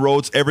on the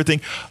roads,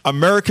 everything.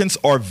 Americans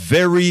are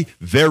very,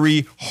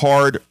 very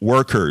hard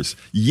workers.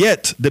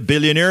 Yet the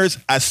billionaires,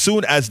 as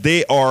soon as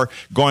they are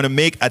going to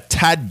make a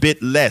tad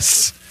bit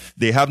less,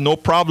 they have no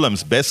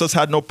problems. Bezos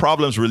had no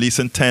problems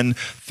releasing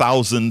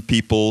 10,000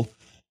 people,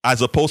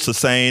 as opposed to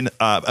saying,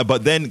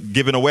 but then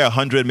giving away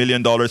 $100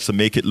 million to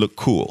make it look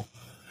cool.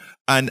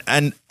 And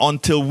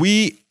until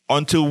we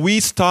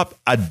stop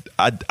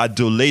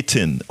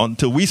adulating,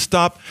 until we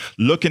stop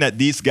looking at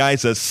these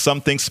guys as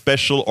something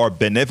special or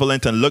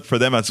benevolent and look for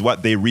them as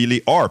what they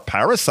really are,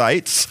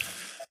 parasites,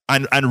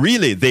 and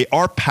really they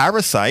are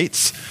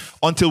parasites,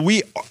 until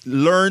we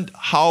learn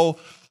how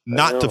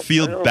not to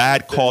feel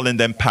bad calling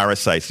them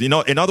parasites. In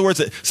other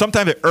words,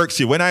 sometimes it irks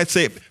you. When I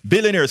say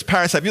billionaires,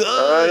 parasites,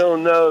 I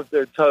don't know if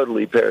they're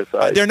totally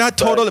parasites. They're not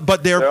totally,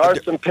 but there are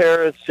some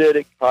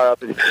parasitic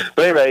properties.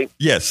 But anyway.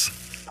 Yes.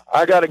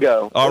 I got to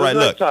go. All right,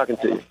 look. Talking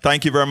to you.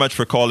 Thank you very much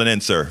for calling in,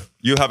 sir.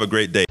 You have a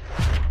great day.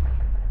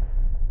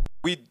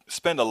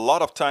 spend a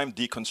lot of time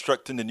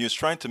deconstructing the news,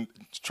 trying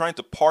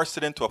to parse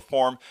it into a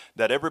form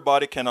that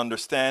everybody can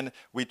understand.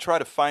 We try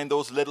to find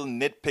those little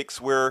nitpicks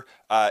where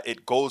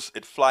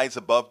it flies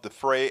above the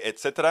fray,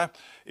 etc.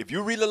 If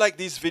you really like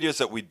these videos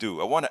that we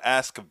do, I want to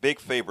ask a big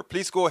favor.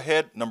 Please go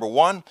ahead, number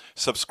 1,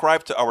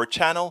 subscribe to our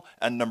channel,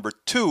 and number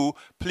 2,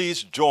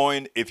 please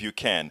join if you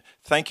can.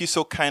 Thank you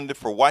so kindly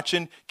for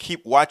watching.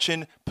 Keep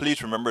watching.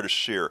 Please remember to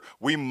share.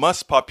 We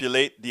must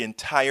populate the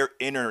entire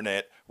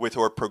internet with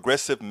our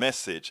progressive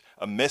message,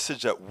 a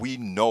message that we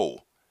know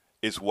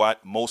is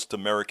what most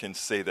Americans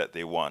say that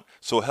they want.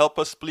 So help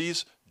us,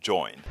 please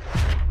join.